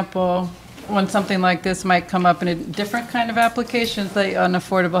example, when something like this might come up in a different kind of application, say on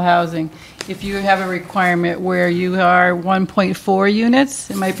affordable housing, if you have a requirement where you are 1.4 units,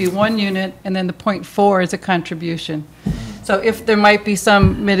 it might be 1 unit, and then the 0.4 is a contribution. So if there might be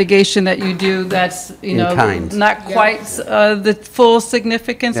some mitigation that you do that's, In kind. not quite the full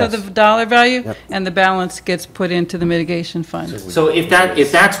significance of Yes. the dollar value, Yep. and the balance gets put into the mitigation fund. So if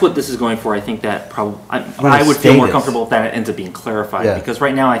that's what this is going for, I think that probably, I Well, would feel more status. comfortable if that ends up being clarified. Yeah. Because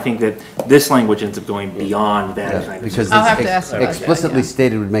right now, I think that this language ends up going beyond that. Yeah, kind of- because I'll it's have to ask about that, explicitly yeah.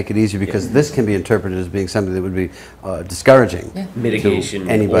 stated would make it easier, because this can be interpreted as being something that would be discouraging. Mitigation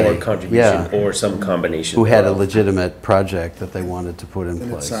to anybody, or contribution yeah, or some combination. who had a thereof. legitimate project that they wanted to put in And it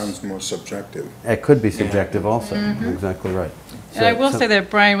place. sounds more subjective. It could be subjective also, exactly right. And I So- will so- say that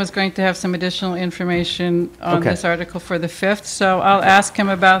Brian was going to have some additional information on Okay. this article for the 5th, so I'll ask him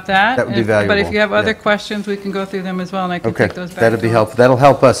about that. That would be And But if valuable, you have other yeah. questions, we can go through them as well, and I can Okay, take those back. that'd to be him. helpful. That'll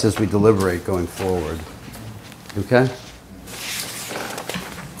help us as we deliberate going forward. Okay?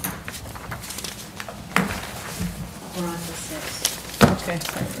 We're on to 6. Okay.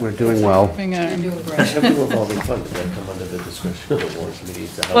 We're doing well. Moving on. You're doing great. Have the revolving fund, does that come under the discretion of the warrant committee?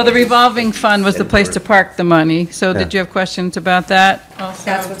 as to how Well, the much is revolving fund was the place to spent park the money, so Yeah. did you have questions about that also?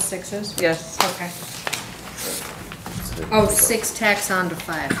 That's what 6 is? Yes, Okay. Oh, 6 tacks on to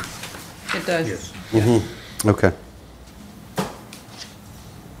 5. it does. Okay.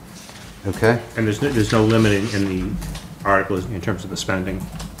 Okay? And there's no limit in the articles in terms of the spending.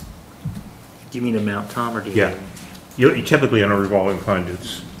 Do you mean amount, Tom, or do you Yeah. mean? You typically on a revolving fund,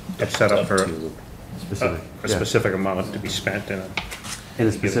 it's set up up for to- Specific. a yeah. specific amount to be spent in a, In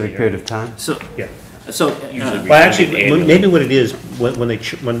a specific period of time? So, yeah. so, Well, actually, maybe what it is, when they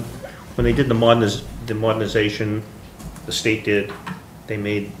did the modernization, the state did, they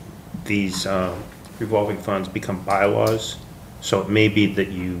made these revolving funds become bylaws. So it may be that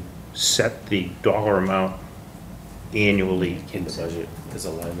you set the dollar amount annually. In the budget as a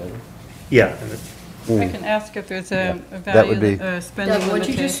line item? Yeah, and I can ask if there's a That would value, be- spending Doug, what'd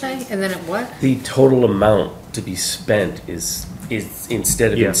you just limitation. say? And then it what? The total amount to be spent is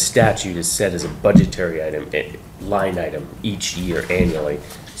instead of Yeah. in statute, is set as a budgetary item, line item each year annually.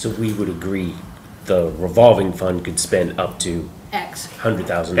 So we would agree the revolving fund could spend up to X.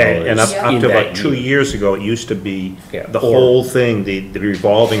 $100,000. And up in to that about 2 year. years ago, it used to be, Yeah. the Or- whole thing, the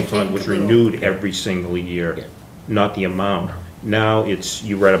revolving fund was Including- renewed every single year, Yeah. not the amount. Now it's,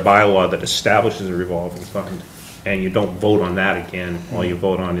 you write a bylaw that establishes a revolving fund, and you don't vote on that again. All you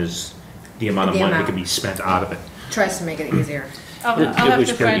vote on is the amount of The money that amount. can be spent out of it. Tries to make it easier. I'll It have was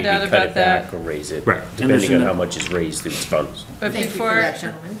to gonna find be out cut about it back that. or raise it, Right. depending on how much is raised through its funds. But Thank you for before, that,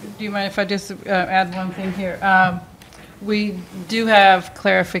 gentlemen. do you mind if I just add one thing here? We do have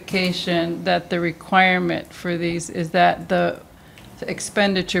clarification that the requirement for these is that the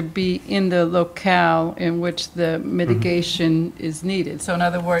expenditure be in the locale in which the mitigation is needed. So in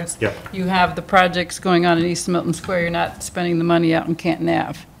other words, Yep. you have the projects going on in East Milton Square, you're not spending the money out in Canton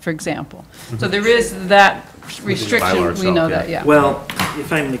Ave, for example. So there is that restriction, we itself, know yeah. that, yeah. well,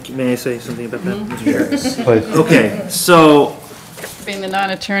 if may I say something about that, Mr. Chair? Please. Okay, so, Being the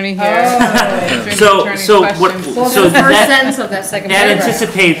non-attorney here. answering the so, attorney's so what, questions. Well, so the first that, sentence of that second that paragraph.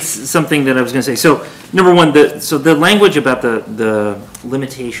 anticipates something that I was gonna say. So, number one, the language about the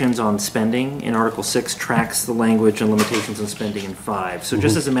limitations on spending in Article 6 tracks the language on limitations on spending in 5. So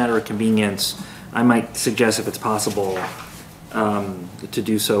just as a matter of convenience, I might suggest if it's possible, to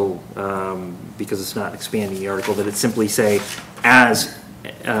do so, because it's not expanding the article, that it simply say, as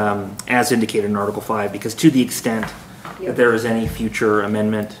indicated in Article 5, because to the extent that there is any future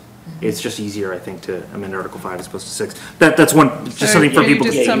amendment, it's just easier, I think, to amend Article 5 as opposed to 6. That's one, just something for Can you people.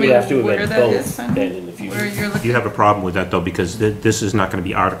 just Yeah, tell you me would have to where amend that both is, then? then in the future. Where you're looking? You have a problem with that, though, because this is not going to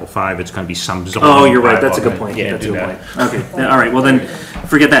be Article 5, it's going to be some zoning. Oh, you're right, that's a bylaw. good point. Yeah, That's a do good that. point. Okay, all right, well then,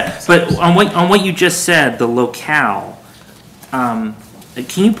 forget that. But on what you just said, the locale, can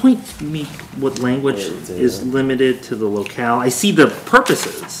you point me what language is limited to the locale? I see the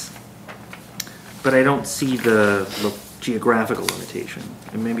purposes, but I don't see the geographical limitation,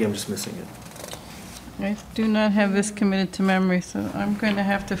 and maybe I'm just missing it. I do not have this committed to memory, so I'm going to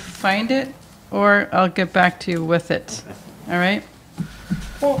have to find it, or I'll get back to you with it. All right?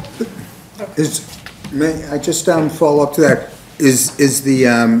 May I just follow up to that? Is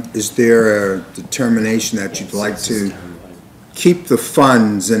there a determination that you'd like to keep the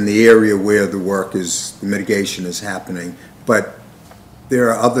funds in the area where the work is, the mitigation is happening, but there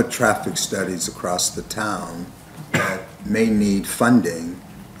are other traffic studies across the town that may need funding,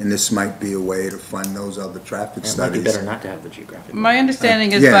 and this might be a way to fund those other traffic It might be studies? better not to have the geographic. My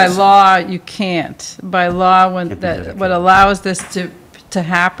understanding is by Yes. law, you can't. By law, what allows this to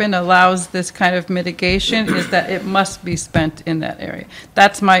happen, allows this kind of mitigation, is that it must be spent in that area.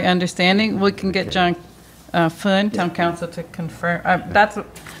 That's my understanding. We can get John Flynn, town council, to confirm. That's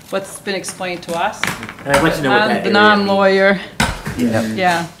what's been explained to us. And I'd like to know what that The area non-lawyer,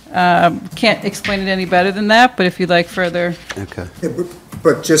 yeah. Can't explain it any better than that, but if you'd like further. Okay. Yeah,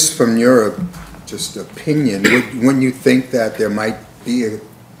 but just from your opinion, wouldn't you think that there might be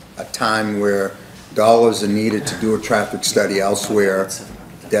a time where dollars are needed to do a traffic study elsewhere,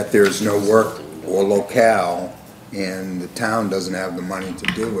 that there's no work or locale, and the town doesn't have the money to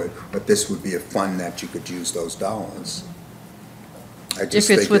do it, but this would be a fund that you could use those dollars? I just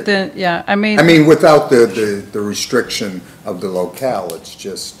If it's think within, yeah, I mean. I mean, without the restriction of the locale, it's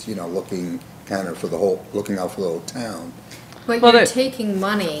just, looking kind of looking out for the whole town. But Well, you're the- taking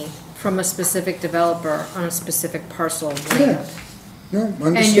money from a specific developer on a specific parcel of land. No, And you're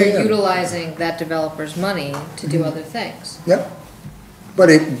understand. utilizing that developer's money to do other things. Yep. But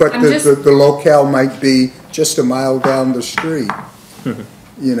I'm just- the locale might be just a mile down the street, so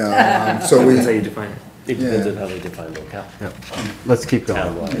That's how we, you define it. It depends on how they define locale. Let's keep going.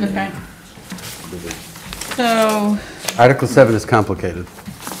 Townwide. Okay. So, Article 7 is complicated.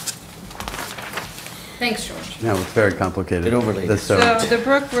 Thanks, George. No, it's very complicated. It overlaid. This, so the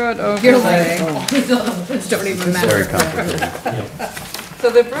Brook Road You're like, overlay. oh, these other ones don't even matter. very complicated. So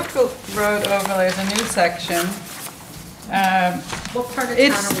the Brook Road overlay is a new section. What part of town are we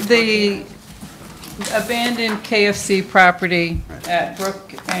It's talking the abandoned KFC property at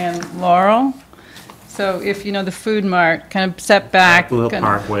Brook and Laurel. So if you know the Food Mart, kind of set back. Blue Hill kind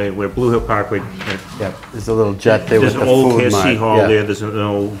of- Parkway, where Blue Hill Parkway, Yeah, there's a little jet there with there's the an old food mart. KFC hall Yeah. there, there's an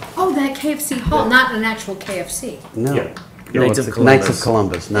old, Oh, that KFC hall, not an actual KFC. No. Yeah. No, Knights it's of the Knights of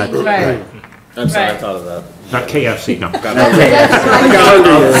Columbus. Columbus, not, Right. right. I'm sorry, I Right. thought of that. not KFC, no.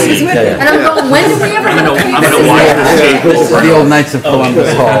 Excuse me, and I'm going, when did we ever have a I'm gonna KFC? watch this tape It's over. the old Knights of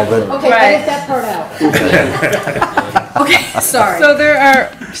Columbus Hall, but Okay, Right. edit that part out. Okay, sorry. So there are,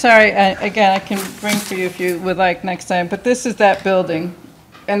 sorry, again, I can bring for you if you would like next time, but this is that building.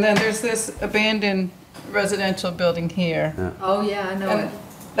 And then there's this abandoned residential building here. Oh, yeah, I know it. And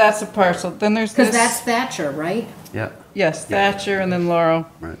that's a parcel. Then there's this. Because that's Thatcher, right? yeah, Yes, Thatcher and then Laurel.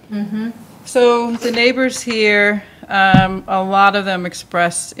 right. So the neighbors here, a lot of them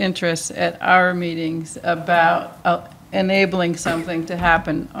expressed interest at our meetings about enabling something to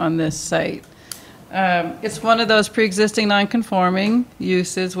happen on this site. It's one of those pre-existing non-conforming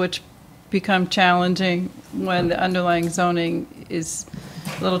uses which become challenging when the underlying zoning is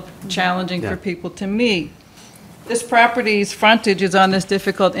a little challenging Yeah. for people to meet. This property's frontage is on this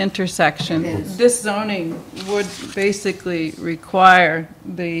difficult intersection. It is. This zoning would basically require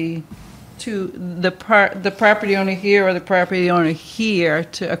the property owner here or the property owner here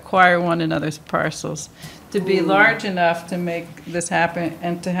to acquire one another's parcels, to be large enough to make this happen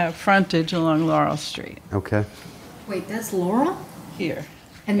and to have frontage along Laurel Street Okay. Wait, that's Laurel? here.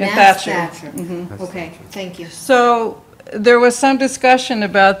 And Yeah, that's Thatcher. Thatcher? Okay, thank you. So there was some discussion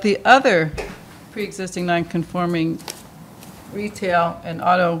about the other pre-existing non-conforming retail and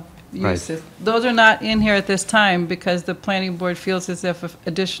auto Right. uses. Those are not in here at this time because the planning board feels as if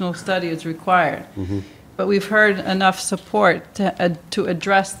additional study is required. But we've heard enough support to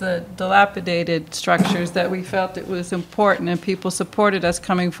address the dilapidated structures that we felt it was important, and people supported us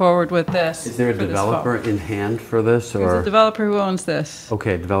coming forward with this. Is there a for this fall. developer in hand for this, There's a or? developer who owns this.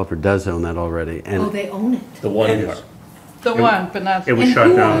 Okay, developer does own that already, Oh, and they own it. The one And- part. The one, but not, It was And shut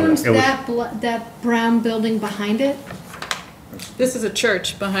who down. owns It was- that brown building behind it? this is a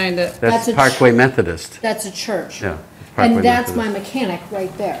church behind it, that's that's a Parkway Methodist. That's a church. Yeah. it's Parkway And that's my Methodist. mechanic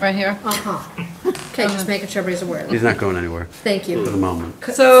right there. right here. Uh-huh. Okay, just making sure everybody's aware. He's not going anywhere Thank for the you. moment.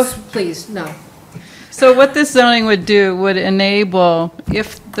 So, Please, no. so what this zoning would do would enable,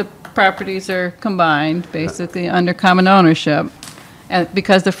 if the properties are combined, basically under common ownership, and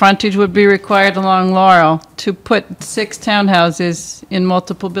because the frontage would be required along Laurel, to put 6 townhouses in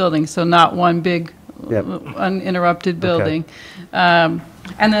multiple buildings, so not one big Yep. uninterrupted building.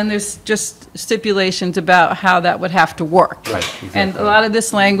 And then there's just stipulations about how that would have to work. Right, And a exactly. lot of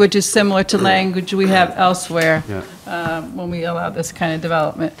this language is similar to language we have elsewhere Yeah. when we allow this kind of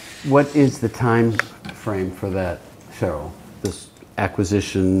development. What is the time frame for that, Cheryl? This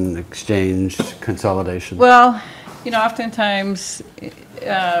acquisition, exchange, consolidation? Well, oftentimes,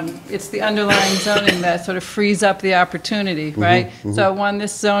 it's the underlying zoning that sort of frees up the opportunity, right? So when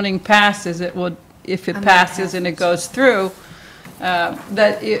this zoning passes, it will, if it passes and it goes through,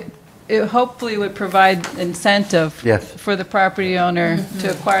 that it hopefully would provide incentive Yes. for the property owner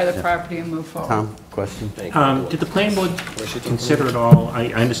to acquire the property and move forward. Tom, question? Did the planning board consider at all, I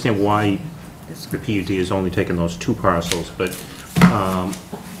understand why the PUD is only taking those 2 parcels, but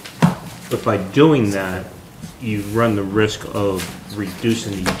by doing that, you run the risk of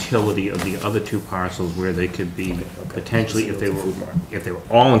reducing the utility of the other 2 parcels where they could be potentially, if they were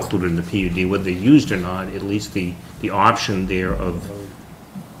all included in the PUD, whether they're used or not, at least the option there of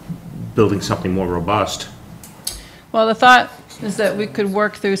building something more robust. Well, the thought is that we could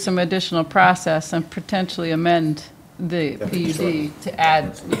work through some additional process and potentially amend the PUD to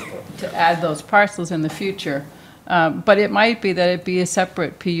add those parcels in the future. But it might be that it be a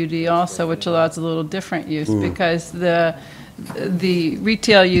separate PUD also, which allows a little different use, because the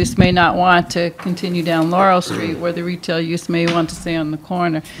retail use may not want to continue down Laurel Street, where the retail use may want to stay on the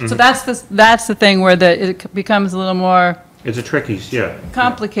corner. So that's the thing where it becomes a little more It's a tricky, yeah.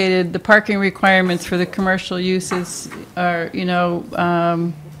 complicated. The parking requirements for the commercial uses are,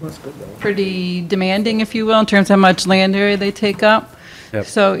 pretty demanding, if you will, in terms of how much land area they take up. Yep.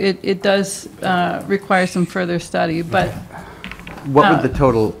 So it does require some further study, but What would the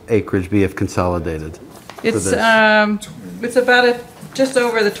total acreage be if consolidated? for it's, this? it's about just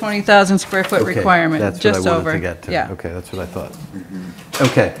over the 20,000 square foot Okay, requirement, that's just what I over. wanted to get to. Yeah. Okay, that's what I thought.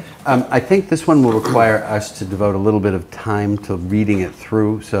 Okay, I think this one will require us to devote a little bit of time to reading it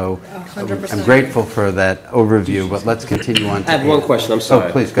through, so 100%. I'm grateful for that overview, but let's continue on. I have one question, I'm sorry.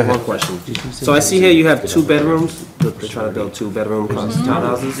 Oh, please, go ahead. One question. So I see here you have 2 bedrooms, they're trying to build 2-bedroom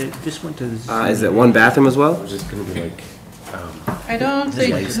townhouses. This went to. Is it 1 bathroom as well? Is it gonna be like, I don't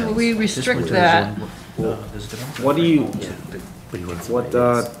think we restrict that. What do you, what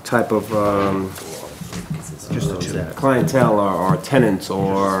type of clientele or tenants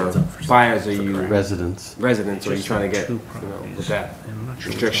or buyers are you, Residents. residents are you trying to get, with that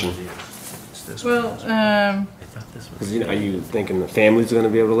restriction? Well, Because, are you thinking the families are gonna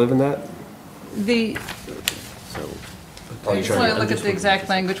be able to live in that? the, Or are I you just trying want to- to look at the exact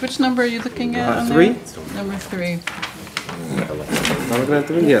language. Which number are you looking at on there? 3? Number 3. Am I looking at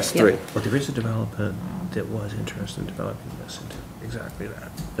 3? Yes, 3. But there is a developer that was interested in developing this into exactly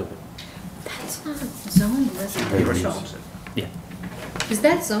that. That's not zoned residential. yeah. Is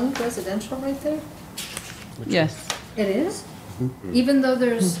that zoned residential right there? Yes. It is? Even though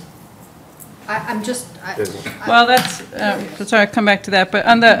there's, I'm just, Well, that's, sorry, I'll come back to that, but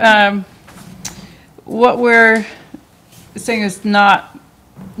on the, what we're saying is no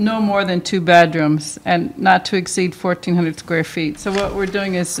more than 2 bedrooms and not to exceed 1,400 square feet. So what we're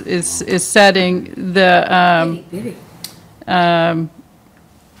doing is setting the, bitty.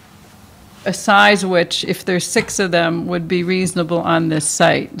 a size which, if there's 6 of them, would be reasonable on this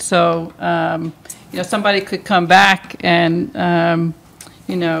site. So, somebody could come back and,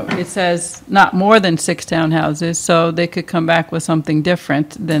 it says not more than 6 townhouses, so they could come back with something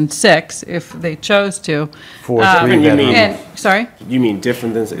different than 6 if they chose to. For You mean- 3-bedroom. Sorry? You mean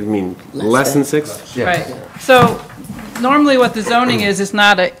different than, you mean less than 6? Yeah. Right. So normally what the zoning is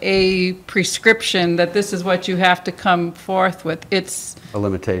not a prescription that this is what you have to come forth with. It's A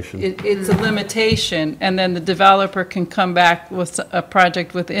limitation. it's a limitation, and then the developer can come back with a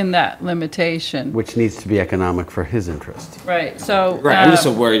project within that limitation. Which needs to be economic for his interest. Right, so. Right, I'm just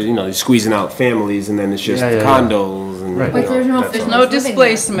so worried, you're squeezing out families and then it's just Yeah, yeah, yeah. condos and. Right. But there's no- that's There's all. no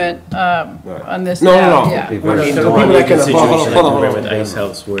displacement on this No, now, no, no. yeah. Be very The small. people that can Situation afford, like hold on, the hold Raymond on. Ice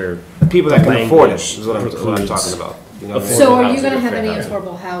House where The people that can afford it language is what I'm includes talking about. You know what I mean? So are you housing gonna or have fair any housing.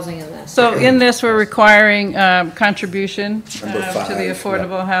 affordable housing in this? So in this, we're requiring contribution Number to 5, the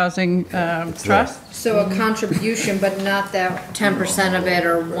Affordable Housing Trust. So a contribution, but not that 10% of it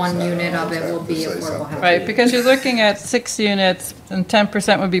or 1 unit of it will be affordable housing? Right, because you're looking at 6 units, and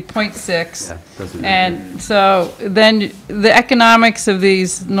 10% would be 0.6. Yeah, doesn't- And so then the economics of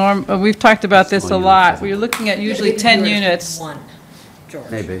these we've talked about this a lot. We're looking at usually 10 units. One, George.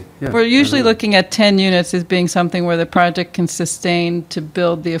 Maybe, yeah. We're usually looking at 10 units as being something where the project can sustain to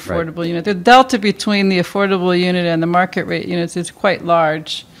build the affordable unit. The delta between the affordable unit and the market rate units is quite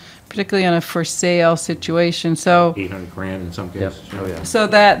large, particularly on a for sale situation. So 800 grand in some Yep. cases. Oh, yeah. so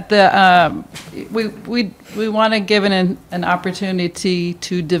that we want to give it an opportunity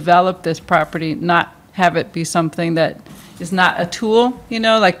to develop this property, not have it be something that is not a tool,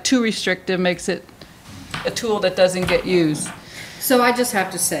 like too restrictive makes it a tool that doesn't get used. So I just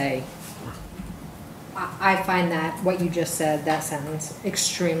have to say, I find that, what you just said, that sentence,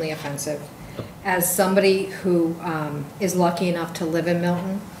 extremely offensive. As somebody who is lucky enough to live in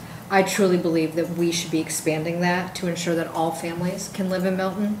Milton, I truly believe that we should be expanding that to ensure that all families can live in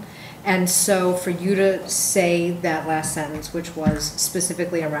Milton. And so for you to say that last sentence, which was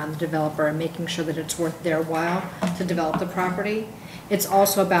specifically around the developer and making sure that it's worth their while to develop the property, it's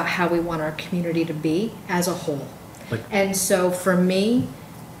also about how we want our community to be as a whole. And so for me,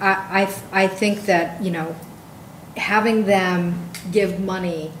 I think that, you know, having them give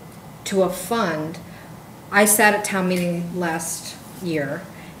money to a fund, I sat at town meeting last year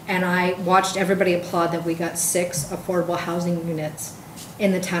and I watched everybody applaud that we got 6 affordable housing units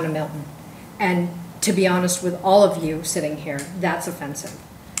in the town of Milton. And to be honest with all of you sitting here, that's offensive,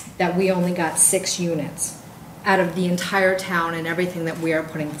 that we only got 6 units out of the entire town and everything that we are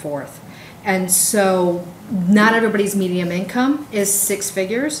putting forth. And so not everybody's median income is 6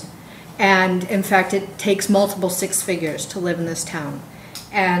 figures. And in fact, it takes multiple 6 figures to live in this town.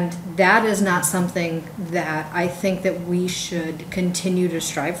 And that is not something that I think that we should continue to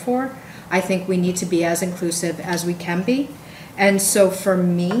strive for. I think we need to be as inclusive as we can be. And so for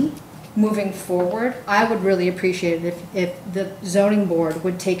me, moving forward, I would really appreciate it if the zoning board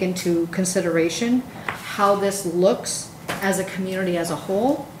would take into consideration how this looks as a community as a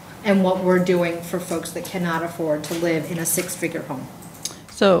whole and what we're doing for folks that cannot afford to live in a 6-figure home.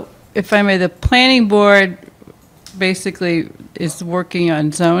 So if I may, the planning board basically is working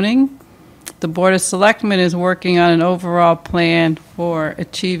on zoning. The Board of Selectmen is working on an overall plan for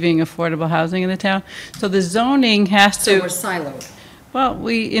achieving affordable housing in the town. So the zoning has to... So we're siloed. Well,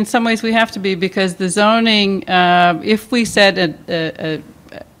 in some ways we have to be, because the zoning, if we said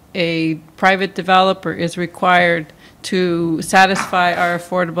a private developer is required to satisfy our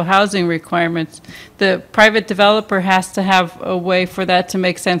affordable housing requirements, the private developer has to have a way for that to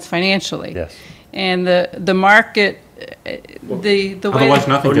make sense financially. Yes. And the market, the way... Otherwise,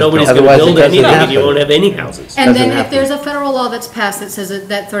 nothing Or gets nobody's built. going to Otherwise, it build doesn't anything and happen. you won't have any houses. And then Doesn't if happen. there's a federal law that's passed that says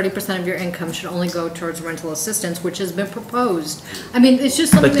that 30% of your income should only go towards rental assistance, which has been proposed, I mean, it's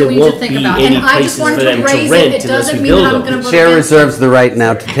just something But that there we need to won't think be about. any And I just places wanted for to them to raise rent it. It unless doesn't we mean that build I'm them. going to The vote chair against it. reserves the right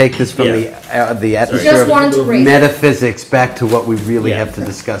now to take this from the atmosphere Just wanted to of raise it. metaphysics back to what we really Yeah. have to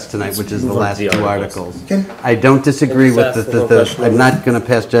discuss tonight, which is the Move on to last the 2 articles. articles. I don't disagree with Can we just ask the I'm question? not going to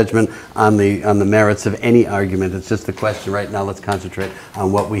pass judgment on the merits of any argument. It's just a question right now. Let's concentrate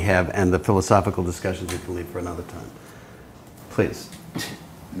on what we have, and the philosophical discussions we can leave for another time. Please.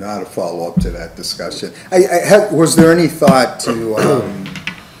 Not a follow-up to that discussion. Was there any thought to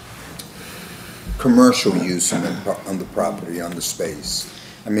commercial use on the property, on the space?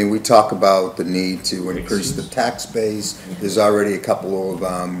 I mean, we talk about the need to increase the tax base. There's already a couple of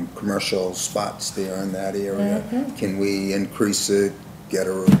commercial spots there in that area. Can we increase it, get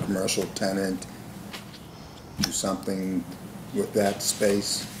a commercial tenant, do something with that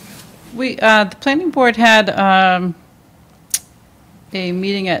space? The planning board had a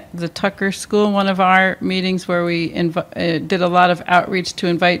meeting at the Tucker School, one of our meetings where we did a lot of outreach to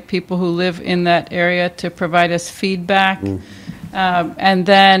invite people who live in that area to provide us feedback. And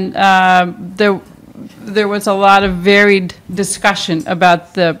then there was a lot of varied discussion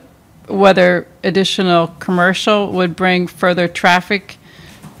about whether additional commercial would bring further traffic.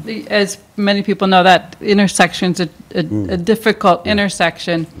 As many people know, that intersection's a difficult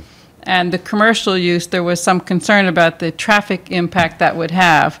intersection. And the commercial use, there was some concern about the traffic impact that would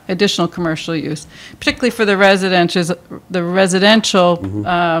have, additional commercial use, particularly for the residential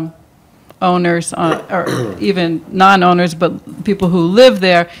owners, or even non-owners, but people who live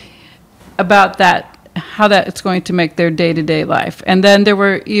there, about that, how that's going to make their day-to-day life. And then there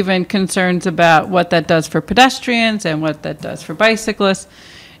were even concerns about what that does for pedestrians and what that does for bicyclists.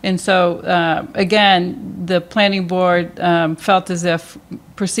 And so, again, the planning board felt as if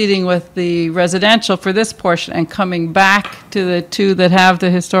proceeding with the residential for this portion and coming back to the 2 that have the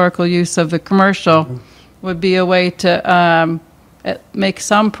historical use of the commercial would be a way to make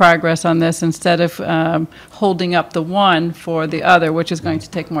some progress on this instead of holding up the one for the other, which is going to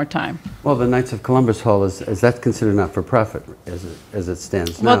take more time. Well, the Knights of Columbus Hall, is that considered not-for-profit as it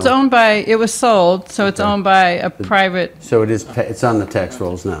stands now? Well, it's owned by, it was sold, so it's owned by a private, So it's on the tax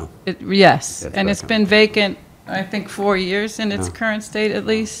rolls now? yes. That's And right. it's been vacant, I think, 4 years in its current state at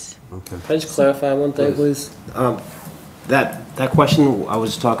least. Okay. Can I just clarify one thing, please? That question, I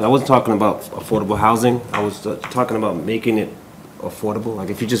wasn't talking about affordable housing. I was talking about making it affordable.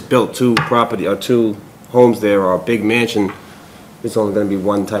 Like if you just built 2 homes there or a big mansion, it's only going to be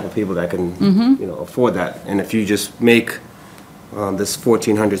one type of people that can, afford that. And if you just make this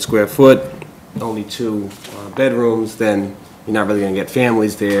 1,400 square foot, only 2 bedrooms, then you're not really going to get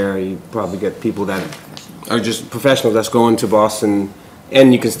families there. You probably get people that are just professionals that's going to Boston,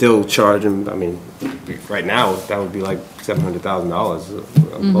 and you can still charge them, I mean, right now, that would be like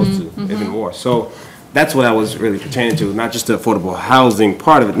 $700,000, close to, even more. So that's what I was really pertaining to, not just the affordable housing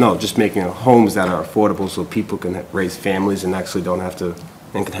part of it, no, just making homes that are affordable so people can raise families and actually don't have to,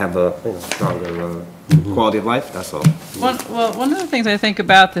 and can have a, stronger quality of life, that's all. One of the things I think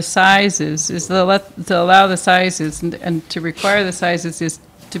about the sizes is to allow the sizes and to require the sizes is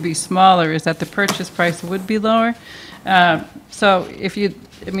to be smaller, is that the purchase price would be lower. So if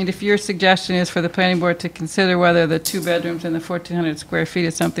your suggestion is for the planning board to consider whether the 2 bedrooms and the 1,400 square feet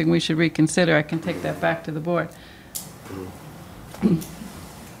is something we should reconsider, I can take that back to the board.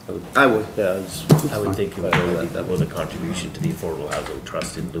 I would. Yeah, I would think that was a contribution to the Affordable Housing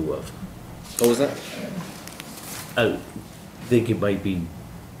Trust in lieu of. What was that? I think it might be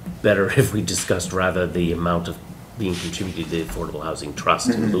better if we discussed rather the amount of being contributed to the Affordable Housing Trust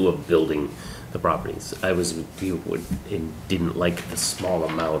in lieu of building the properties. I was with you and didn't like the small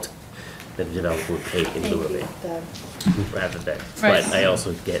amount that a developer would pay in lieu of it, rather than. Right. But I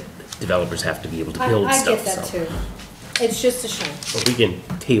also get developers have to be able to build I stuff. get that so. too. It's just a shame. But we can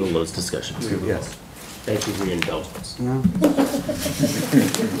table those discussions. Yes. Thank you for your indulgence. No.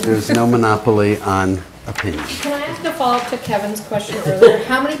 There's no monopoly on opinion. Can I ask a follow-up to Kevin's question earlier?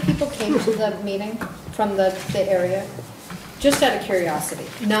 How many people came to the meeting from the area? Just out of curiosity,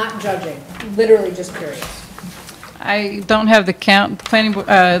 not judging, literally just curious. I don't have the count. The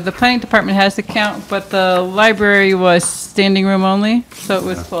planning department has the count, but the library was standing room only, so it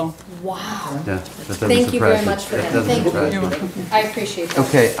was full. Wow. Yeah, that doesn't Thank you very surprise much for That that. doesn't Thank surprise you. me. You're welcome. I appreciate that.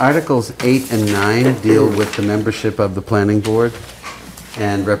 Okay, Articles 8 and 9 deal with the membership of the planning board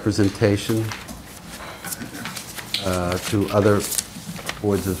and representation to other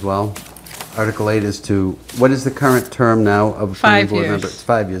boards as well. Article 8 is to, what is the current term now of a planning 5 board years. member? It's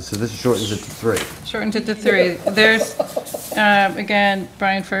 5 years, so this shortens it to 3. Shortened it to 3. There's, again,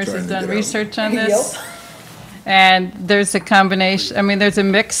 Brian First has done research on this. And there's a combination, there's a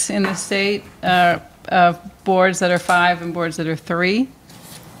mix in the state of boards that are 5 and boards that are 3.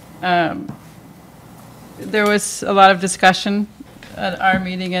 There was a lot of discussion at our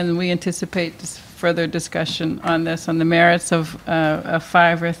meeting, and we anticipate further discussion on this, on the merits of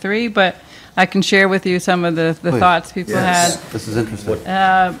 5 or 3, but I can share with you some of the thoughts people had. This is interesting.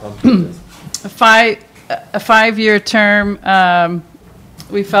 A 5-year term,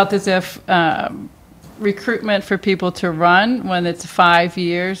 we felt as if recruitment for people to run when it's 5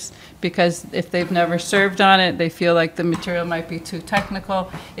 years, because if they've never served on it, they feel like the material might be too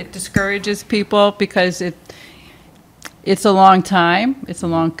technical. It discourages people because it's a long time, it's a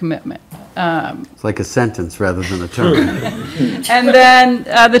long commitment. It's like a sentence rather than a term. And then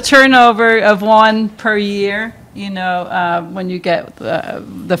the turnover of 1 per year, when you get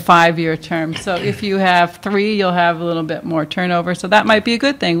the 5-year term. So if you have 3, you'll have a little bit more turnover. So that might be a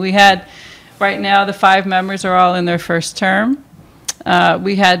good thing. We had, right now, the 5 members are all in their first term.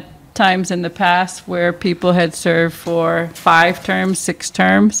 We had times in the past where people had served for 5 terms, 6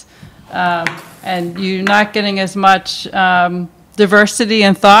 terms. And you're not getting as much diversity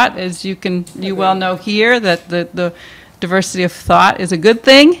in thought as you well know here, that the diversity of thought is a good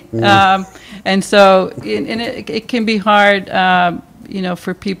thing. And so it can be hard,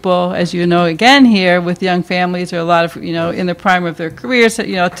 for people, as you know, again here with young families or a lot of, in the prime of their careers,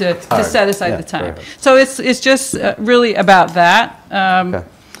 to set aside the time. So it's just really about that.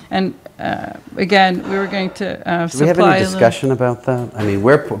 And again, we were going to supply. Do we have any discussion about that?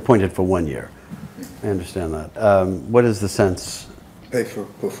 We're appointed for 1 year. I understand that. What is the sense? Pay for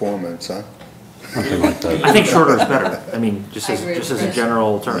performance, huh? Something like that. I think shorter is better. Just as a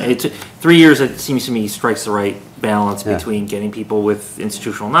general term. 3 years, it seems to me, strikes the right balance between getting people with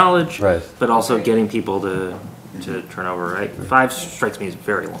institutional knowledge, but also getting people to turn over, right? 5 strikes me as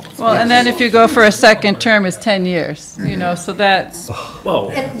very long. Well, and then if you go for a second term, it's 10 years, so that's. Well,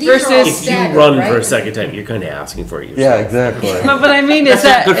 versus. If you run for a second time, you're kind of asking for it yourself. Yeah, exactly. But I mean, is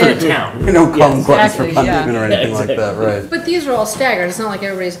that. Good for the town. We don't call them class for Exactly, punishment or yeah. anything like that, right? But these are all staggered. It's not like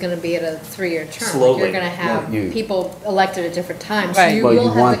everybody's going to be at a 3-year term. Like Slowly. you're going to have people elected at different times. Right. So Well, you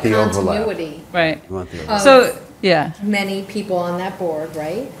you'll want have the the overlap. continuity Right. You want the of So, yeah. many people on that board,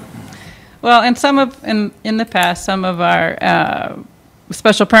 right? Well, and in the past, some of our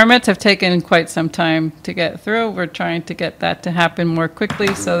special permits have taken quite some time to get through. We're trying to get that to happen more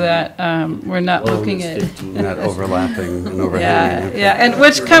quickly so that we're not looking at. Not overlapping and overhanging. Yeah, and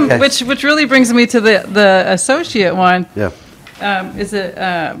which really brings me to the associate one. Yeah.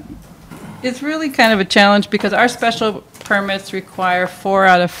 It's really kind of a challenge because our special permits require 4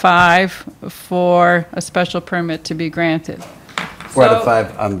 out of 5 for a special permit to be granted. 4 out of So-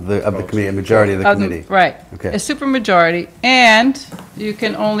 5 of the committee, a majority of the committee. Right. Okay. A supermajority, and you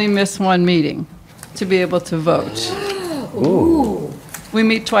can only miss one meeting to be able to vote. Ooh, We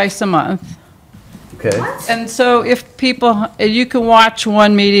meet twice a month. okay. And so if people, you can watch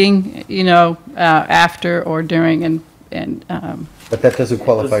one meeting, after or during, and But that doesn't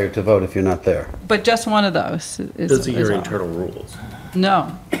qualify you to vote if you're not there. but just one of those is. Those are your all. internal rules.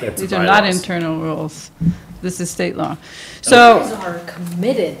 No, That's these are not bylaws. internal rules. This is state law. So. These are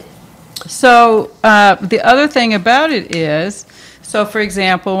committed. So the other thing about it is, so for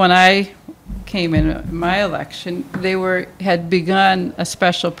example, when I came in my election, they had begun a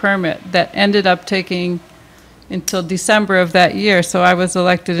special permit that ended up taking until December of that year. So I was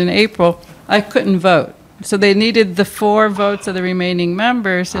elected in April. I couldn't vote. So they needed the 4 votes of the remaining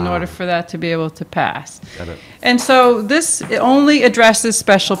members in order for that to be able to pass. Got it. And so this only addresses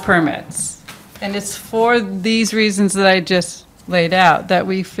special permits. And it's for these reasons that I just laid out, that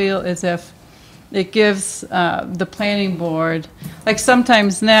we feel as if it gives the planning board, like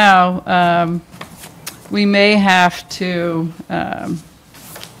sometimes now, we may have to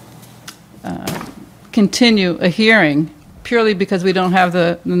continue a hearing purely because we don't have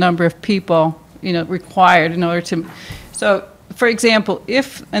the number of people, required in order to, so, for example,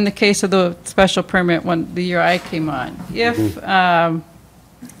 if, in the case of the special permit, the year I came on, if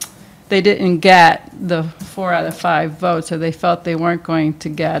they didn't get the 4 out of 5 votes, or they felt they weren't going to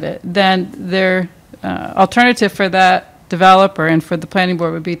get it, then their alternative for that developer and for the planning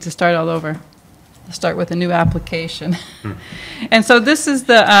board would be to start all over, start with a new application. And so this is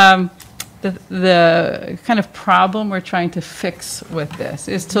the kind of problem we're trying to fix with this,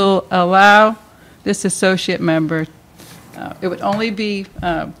 is to allow this associate member, it would only be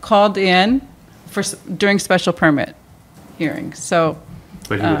called in during special permit hearings. So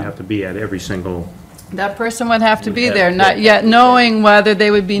But he would have to be at every single, that person would have to be there, not yet knowing whether they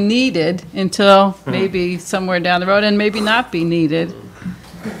would be needed until maybe somewhere down the road, and maybe not be needed.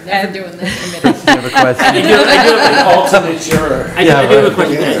 Never doing this committee. You have a question? I do have a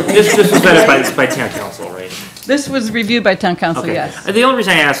question. This was vetted by town council, right? This was reviewed by town council, Okay. yes. The only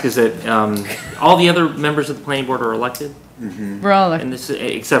reason I ask is that all the other members of the planning board are elected, We're all and this,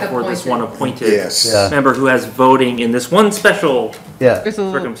 except for this one appointed Yes. Yeah. member who has voting in this one special Yeah, There's a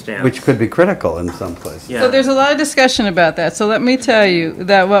little- circumstance. which could be critical in some places. Yeah. So there's a lot of discussion about that. So let me tell you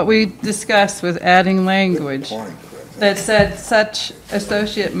that what we discussed was adding language that said such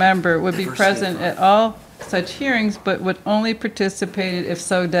associate member would be present at all such hearings, but would only participate if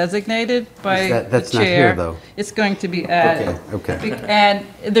so designated by the chair. That's not here, though. It's going to be added. Okay. And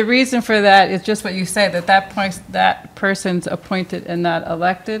the reason for that is just what you say, that person's appointed and not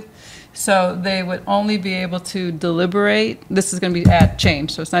elected. So they would only be able to deliberate, this is going to be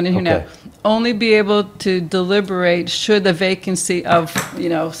changed, so it's not in here now. Okay. Only be able to deliberate should the vacancy of,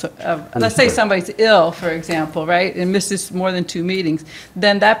 let's say Understood. somebody's ill, for example, right, and misses more than 2 meetings,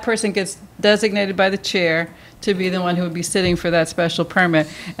 then that person gets designated by the chair to be the one who would be sitting for that special permit,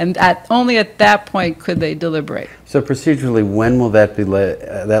 and only at that point could they deliberate. So procedurally, when will that be,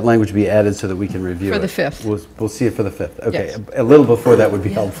 that language be added so that we can review it? For the 5th. We'll see it for the 5th. Okay, Yes. a little before that would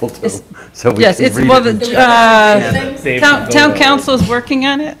be helpful, too. So we Yes, can it's, read well, it. town council's working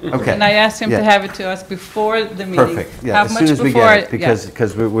on it. Okay. And I asked him to Yeah. have it to us before the meeting. Perfect, yeah, How as much soon as we before get it,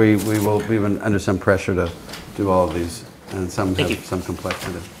 because we will be under some pressure to do all of these, and some have some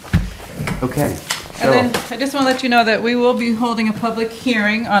complexity. Okay. And then I just want to let you know that we will be holding a public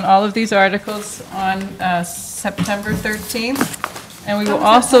hearing on all of these articles on September 13th. And we will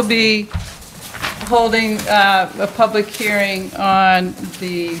also be holding a public hearing on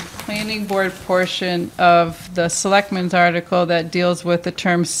the planning board portion of the selectmen's article that deals with the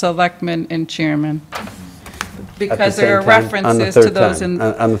terms selectman and chairman. Because there are references to those in.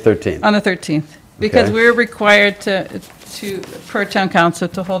 On the 13th. On the 13th. Because Okay. we're required to, per town council,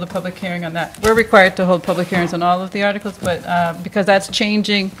 to hold a public hearing on that. We're required to hold public hearings on all of the articles, but because that's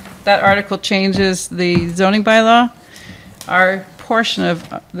changing, that article changes the zoning bylaw, our portion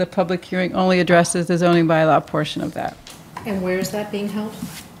of the public hearing only addresses the zoning bylaw portion of that. And where is that being held?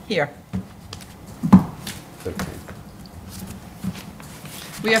 Here.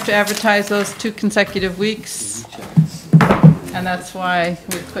 We have to advertise those 2 consecutive weeks, and that's why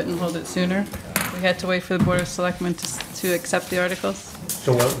we couldn't hold it sooner. We had to wait for the Board of Selectmen to accept the articles.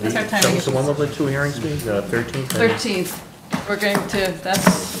 so That's our timing. when will the 2 hearings be? The 13th? 13th, we're going to,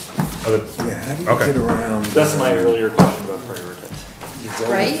 that's, Yeah, how do you Okay. get around? That's my earlier question about priorities.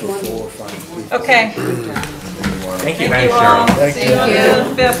 Right? 4 or 5 people. okay. Thank you. Thank you all. See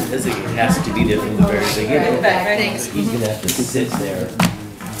you. Fifth. It has to be there from the very beginning. Thanks. He's gonna have to sit there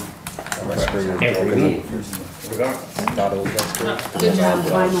every meeting. regardless. Thought it was just good. Good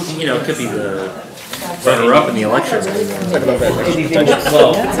job. You know, it could be the runner-up in the election.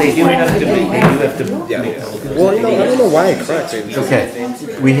 Well, they do have to, Well, no, I don't know why it cracks.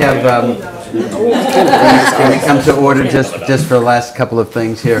 Okay, we have, can we come to order just for the last couple of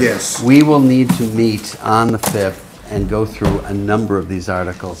things here? Yes. We will need to meet on the 5th and go through a number of these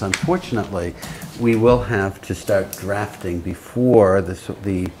articles. Unfortunately, we will have to start drafting before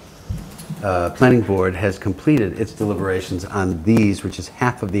the planning board has completed its deliberations on these, which is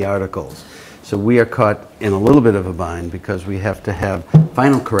half of the articles. So we are caught in a little bit of a bind because we have to have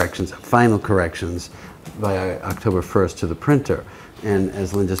final corrections by October 1st to the printer. And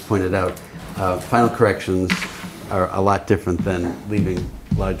as Lynn just pointed out, final corrections are a lot different than leaving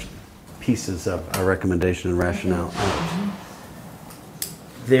large pieces of our recommendation and rationale out.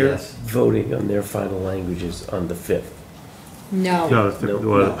 they're Yes. voting on their final languages on the 5th. No. No,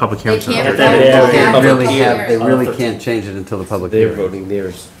 the public hearing's They not can't there. vote. They really Public can't change it until the public They're hearing. voting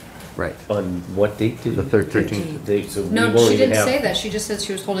theirs Right. on what date? The 13th. So we No, won't she even didn't have. say that. She just said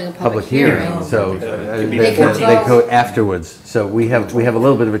she was holding a Public hearing, so They they can vote. go afterwards. So we have a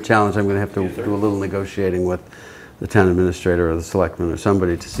little bit of a challenge. I'm going to have to do a little negotiating with the town administrator or the selectman or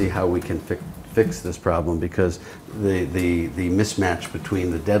somebody to see how we can fix this problem, because the mismatch between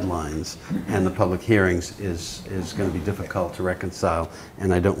the deadlines and the public hearings is going to be difficult to reconcile,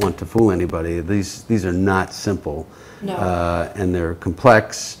 and I don't want to fool anybody. These are not simple. No. And they're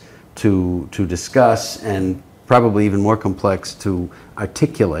complex to discuss, and probably even more complex to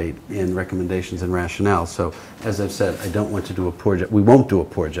articulate in recommendations and rationale. So, as I've said, I don't want to do a poor job. We won't do a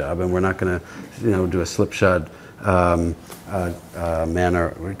poor job, and we're not going to, do a slipshod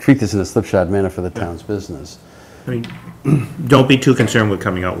manner, or treat this in a slipshod manner for the town's business. I mean, don't be too concerned with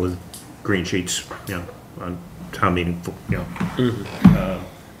coming out with green sheets, on town meeting,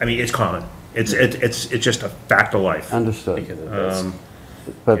 I mean, it's common. It's just a fact of life. Understood.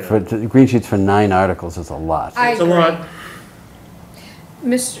 But for green sheets for 9 articles is a lot. I It's a agree. lot.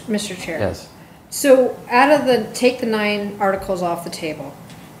 Mr. Chair. Yes. So take the 9 articles off the table.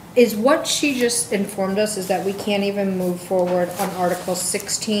 Is what she just informed us is that we can't even move forward on Article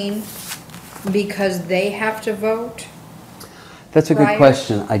 16 because they have to vote? That's a good Prior.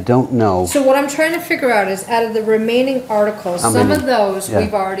 question. I don't know. So what I'm trying to figure out is, out of the remaining articles, How some many? of those Yeah.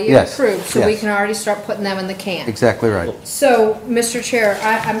 we've already Yes, approved, so we yes. can already start putting them in the can. Exactly right. So, Mr. Chair,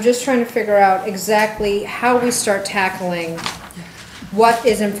 I'm just trying to figure out exactly how we start tackling what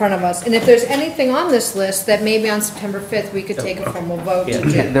is in front of us. And if there's anything on this list that maybe on September 5th, we could take a formal vote to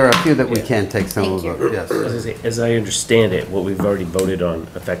do. There are a few that we can take some Thank of, you. yes. As I understand it, what we've already voted on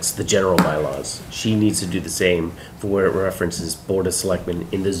affects the general bylaws. She needs to do the same for where it references Board of Selectmen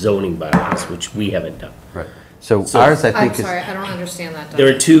in the zoning bylaws, which we haven't done. Right. So So- ours, I I'm think, is... sorry, I don't understand that. There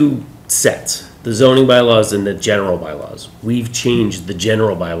are Doug. 2 sets, the zoning bylaws and the general bylaws. We've changed the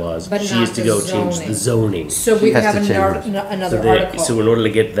general bylaws. But She not has to the go change zoning. the zoning. So we She could has have to change another So article. in order to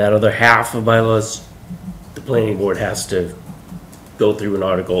get that other half of bylaws, the planning board has to go through an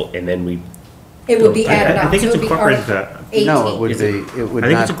article and then we, It would be I- added I on, think so it it's would be incorporated Article that. 18. No, it would Is be, it? it would I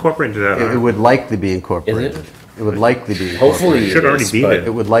not... think it's incorporated into that. It would likely be incorporated. It would likely be hopefully incorporated. it Should already is, be but- there.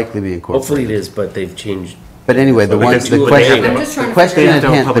 It would likely be incorporated. Hopefully it is, but they've changed. But anyway, the Well, one, because the you would question, have- I'm just trying the to question figure at Have to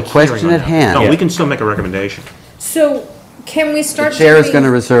have a hand, the public hearing question on at that. hand... No, we can still make a recommendation. So, can we The start? chair is doing- going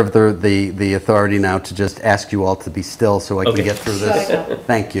to reserve the authority now to just ask you all to be still so I can Okay. get through Shut this. up.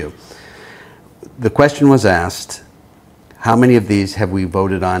 Thank you. The question was asked, how many of these have we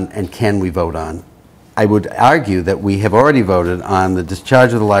voted on and can we vote on? I would argue that we have already voted on the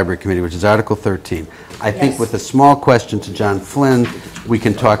discharge of the library committee, which is Article 13. I think Yes. with a small question to John Flynn, we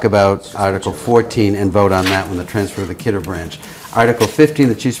can talk about Article 14 and vote on that one, the transfer of the Kidder branch. Article 15,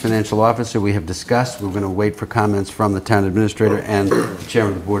 the chief's financial officer, we have discussed. We're going to wait for comments from the town administrator and the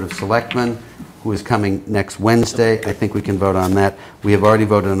chairman of the Board of Selectmen, who is coming next Wednesday. I think we can vote on that. We have already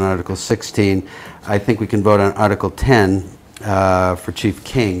voted on Article 16. I think we can vote on Article 10 for Chief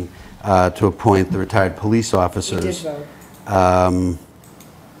King to appoint the retired police We did officers. vote.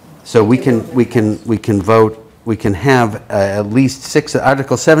 So we can vote, we can have at least 6.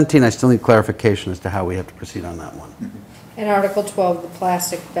 Article 17, I still need clarification as to how we have to proceed on that one. And Article 12, the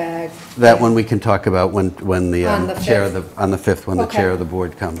plastic bag. That one we can talk about when the On the chair of 5th. on the 5th, when the Okay. chair of the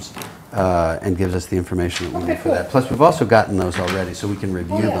board comes and gives us the information that we Okay, need for cool. that. Plus, we've also gotten those already, so we can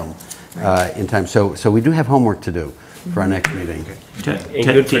review yeah. them in time. So we do have homework to do for our next meeting. To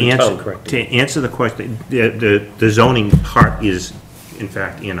good for tone correcting. answer the question, the zoning part is, in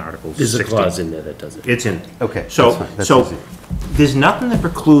fact, in Article 16. There's a clause in there that does it. It's in. Okay, So, that's fine. That's so easy. there's nothing that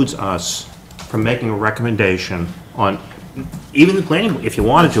precludes us from making a recommendation on, even the planning, if you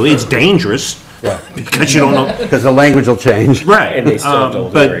wanted to, it's dangerous, because you don't know. Because the language will change. Right. And they still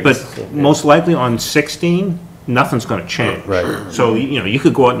don't agree. But most likely on 16, nothing's going to change. Right. So, you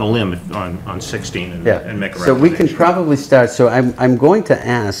could go out on a limb on 16 and make a recommendation. So we can probably start, so I'm going to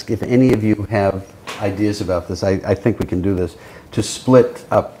ask if any of you have ideas about this, I think we can do this, to split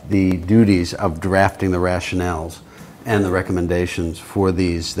up the duties of drafting the rationales and the recommendations for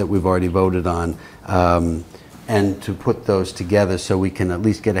these that we've already voted on, and to put those together so we can at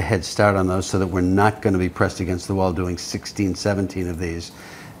least get a head start on those so that we're not going to be pressed against the wall doing 16, 17 of these.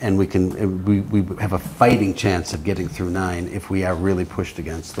 And we have a fighting chance of getting through 9 if we are really pushed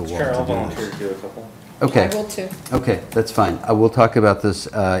against the wall Sure, I'll to do volunteer this. to do a couple. Okay. I will too. Okay, that's fine. We'll talk about this.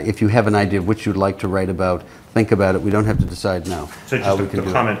 If you have an idea of which you'd like to write about, think about it. We don't have to decide now. So just We can the do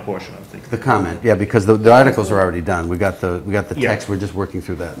it. comment portion, I'm thinking. The comment, yeah, because the articles are already done. We got the Yeah. text, we're just working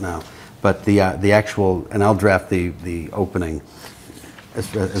through that now. But the actual, and I'll draft the opening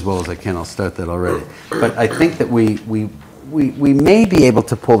as well as I can. I'll start that already. But I think that we may be able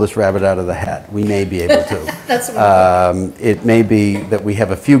to pull this rabbit out of the hat. We may be able to. That's what It may be that we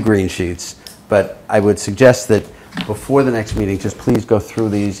have a few green sheets, but I would suggest that before the next meeting, just please go through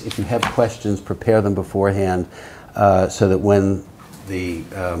these. If you have questions, prepare them beforehand so that when the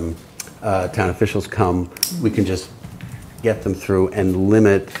town officials come, we can just get them through and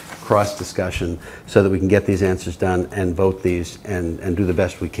limit cross-discussion so that we can get these answers done and vote these and do the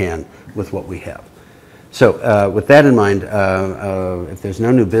best we can with what we have. So with that in mind, if there's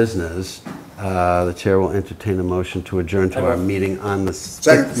no new business, the chair will entertain a motion to adjourn to our meeting on the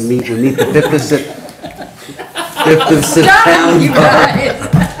Second. meet the 5th of September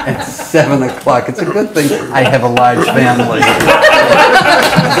at 7 o'clock. It's a good thing I have a large family.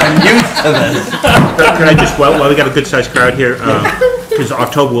 I'm used to this. Can I just, well, we got a good-sized crowd here, because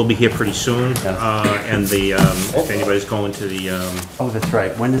October will be here pretty soon, and if anybody's going to the, Oh, that's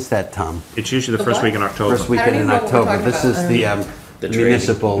right. When is that, Tom? it's usually the first week in October. First weekend in know what we're October. talking This about. is the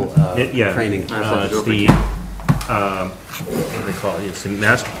municipal Yeah, training. it's the, what do they call it? It's the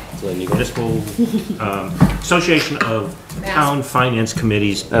Municipal Association of Town Finance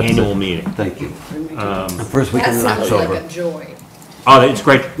Committees That's Annual it. Meeting. Thank you. First That weekend in sounds like October. a joy. Oh, it's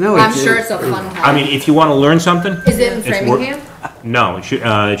great. No, I'm sure it's a fun time. I mean, if you want to learn something. Is it in it's wor- Framingham? No, it's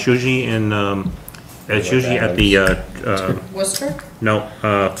usually in, it's usually at the, Worcester? no,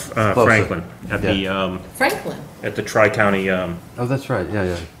 Franklin, at the, Franklin? at the Tri-County Oh, that's right.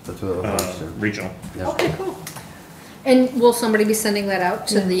 Yeah. That's what it was. Regional. Okay, cool. And will somebody be sending that out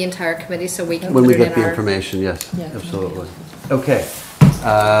to the entire committee so we can When put we it in get the our? information, yes, Yeah. absolutely. Okay.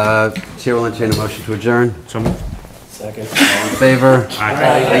 Chair will entertain a motion to adjourn. So moved. All in favor?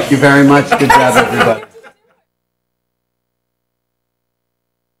 Aye. Thank you very much. Good job, everybody.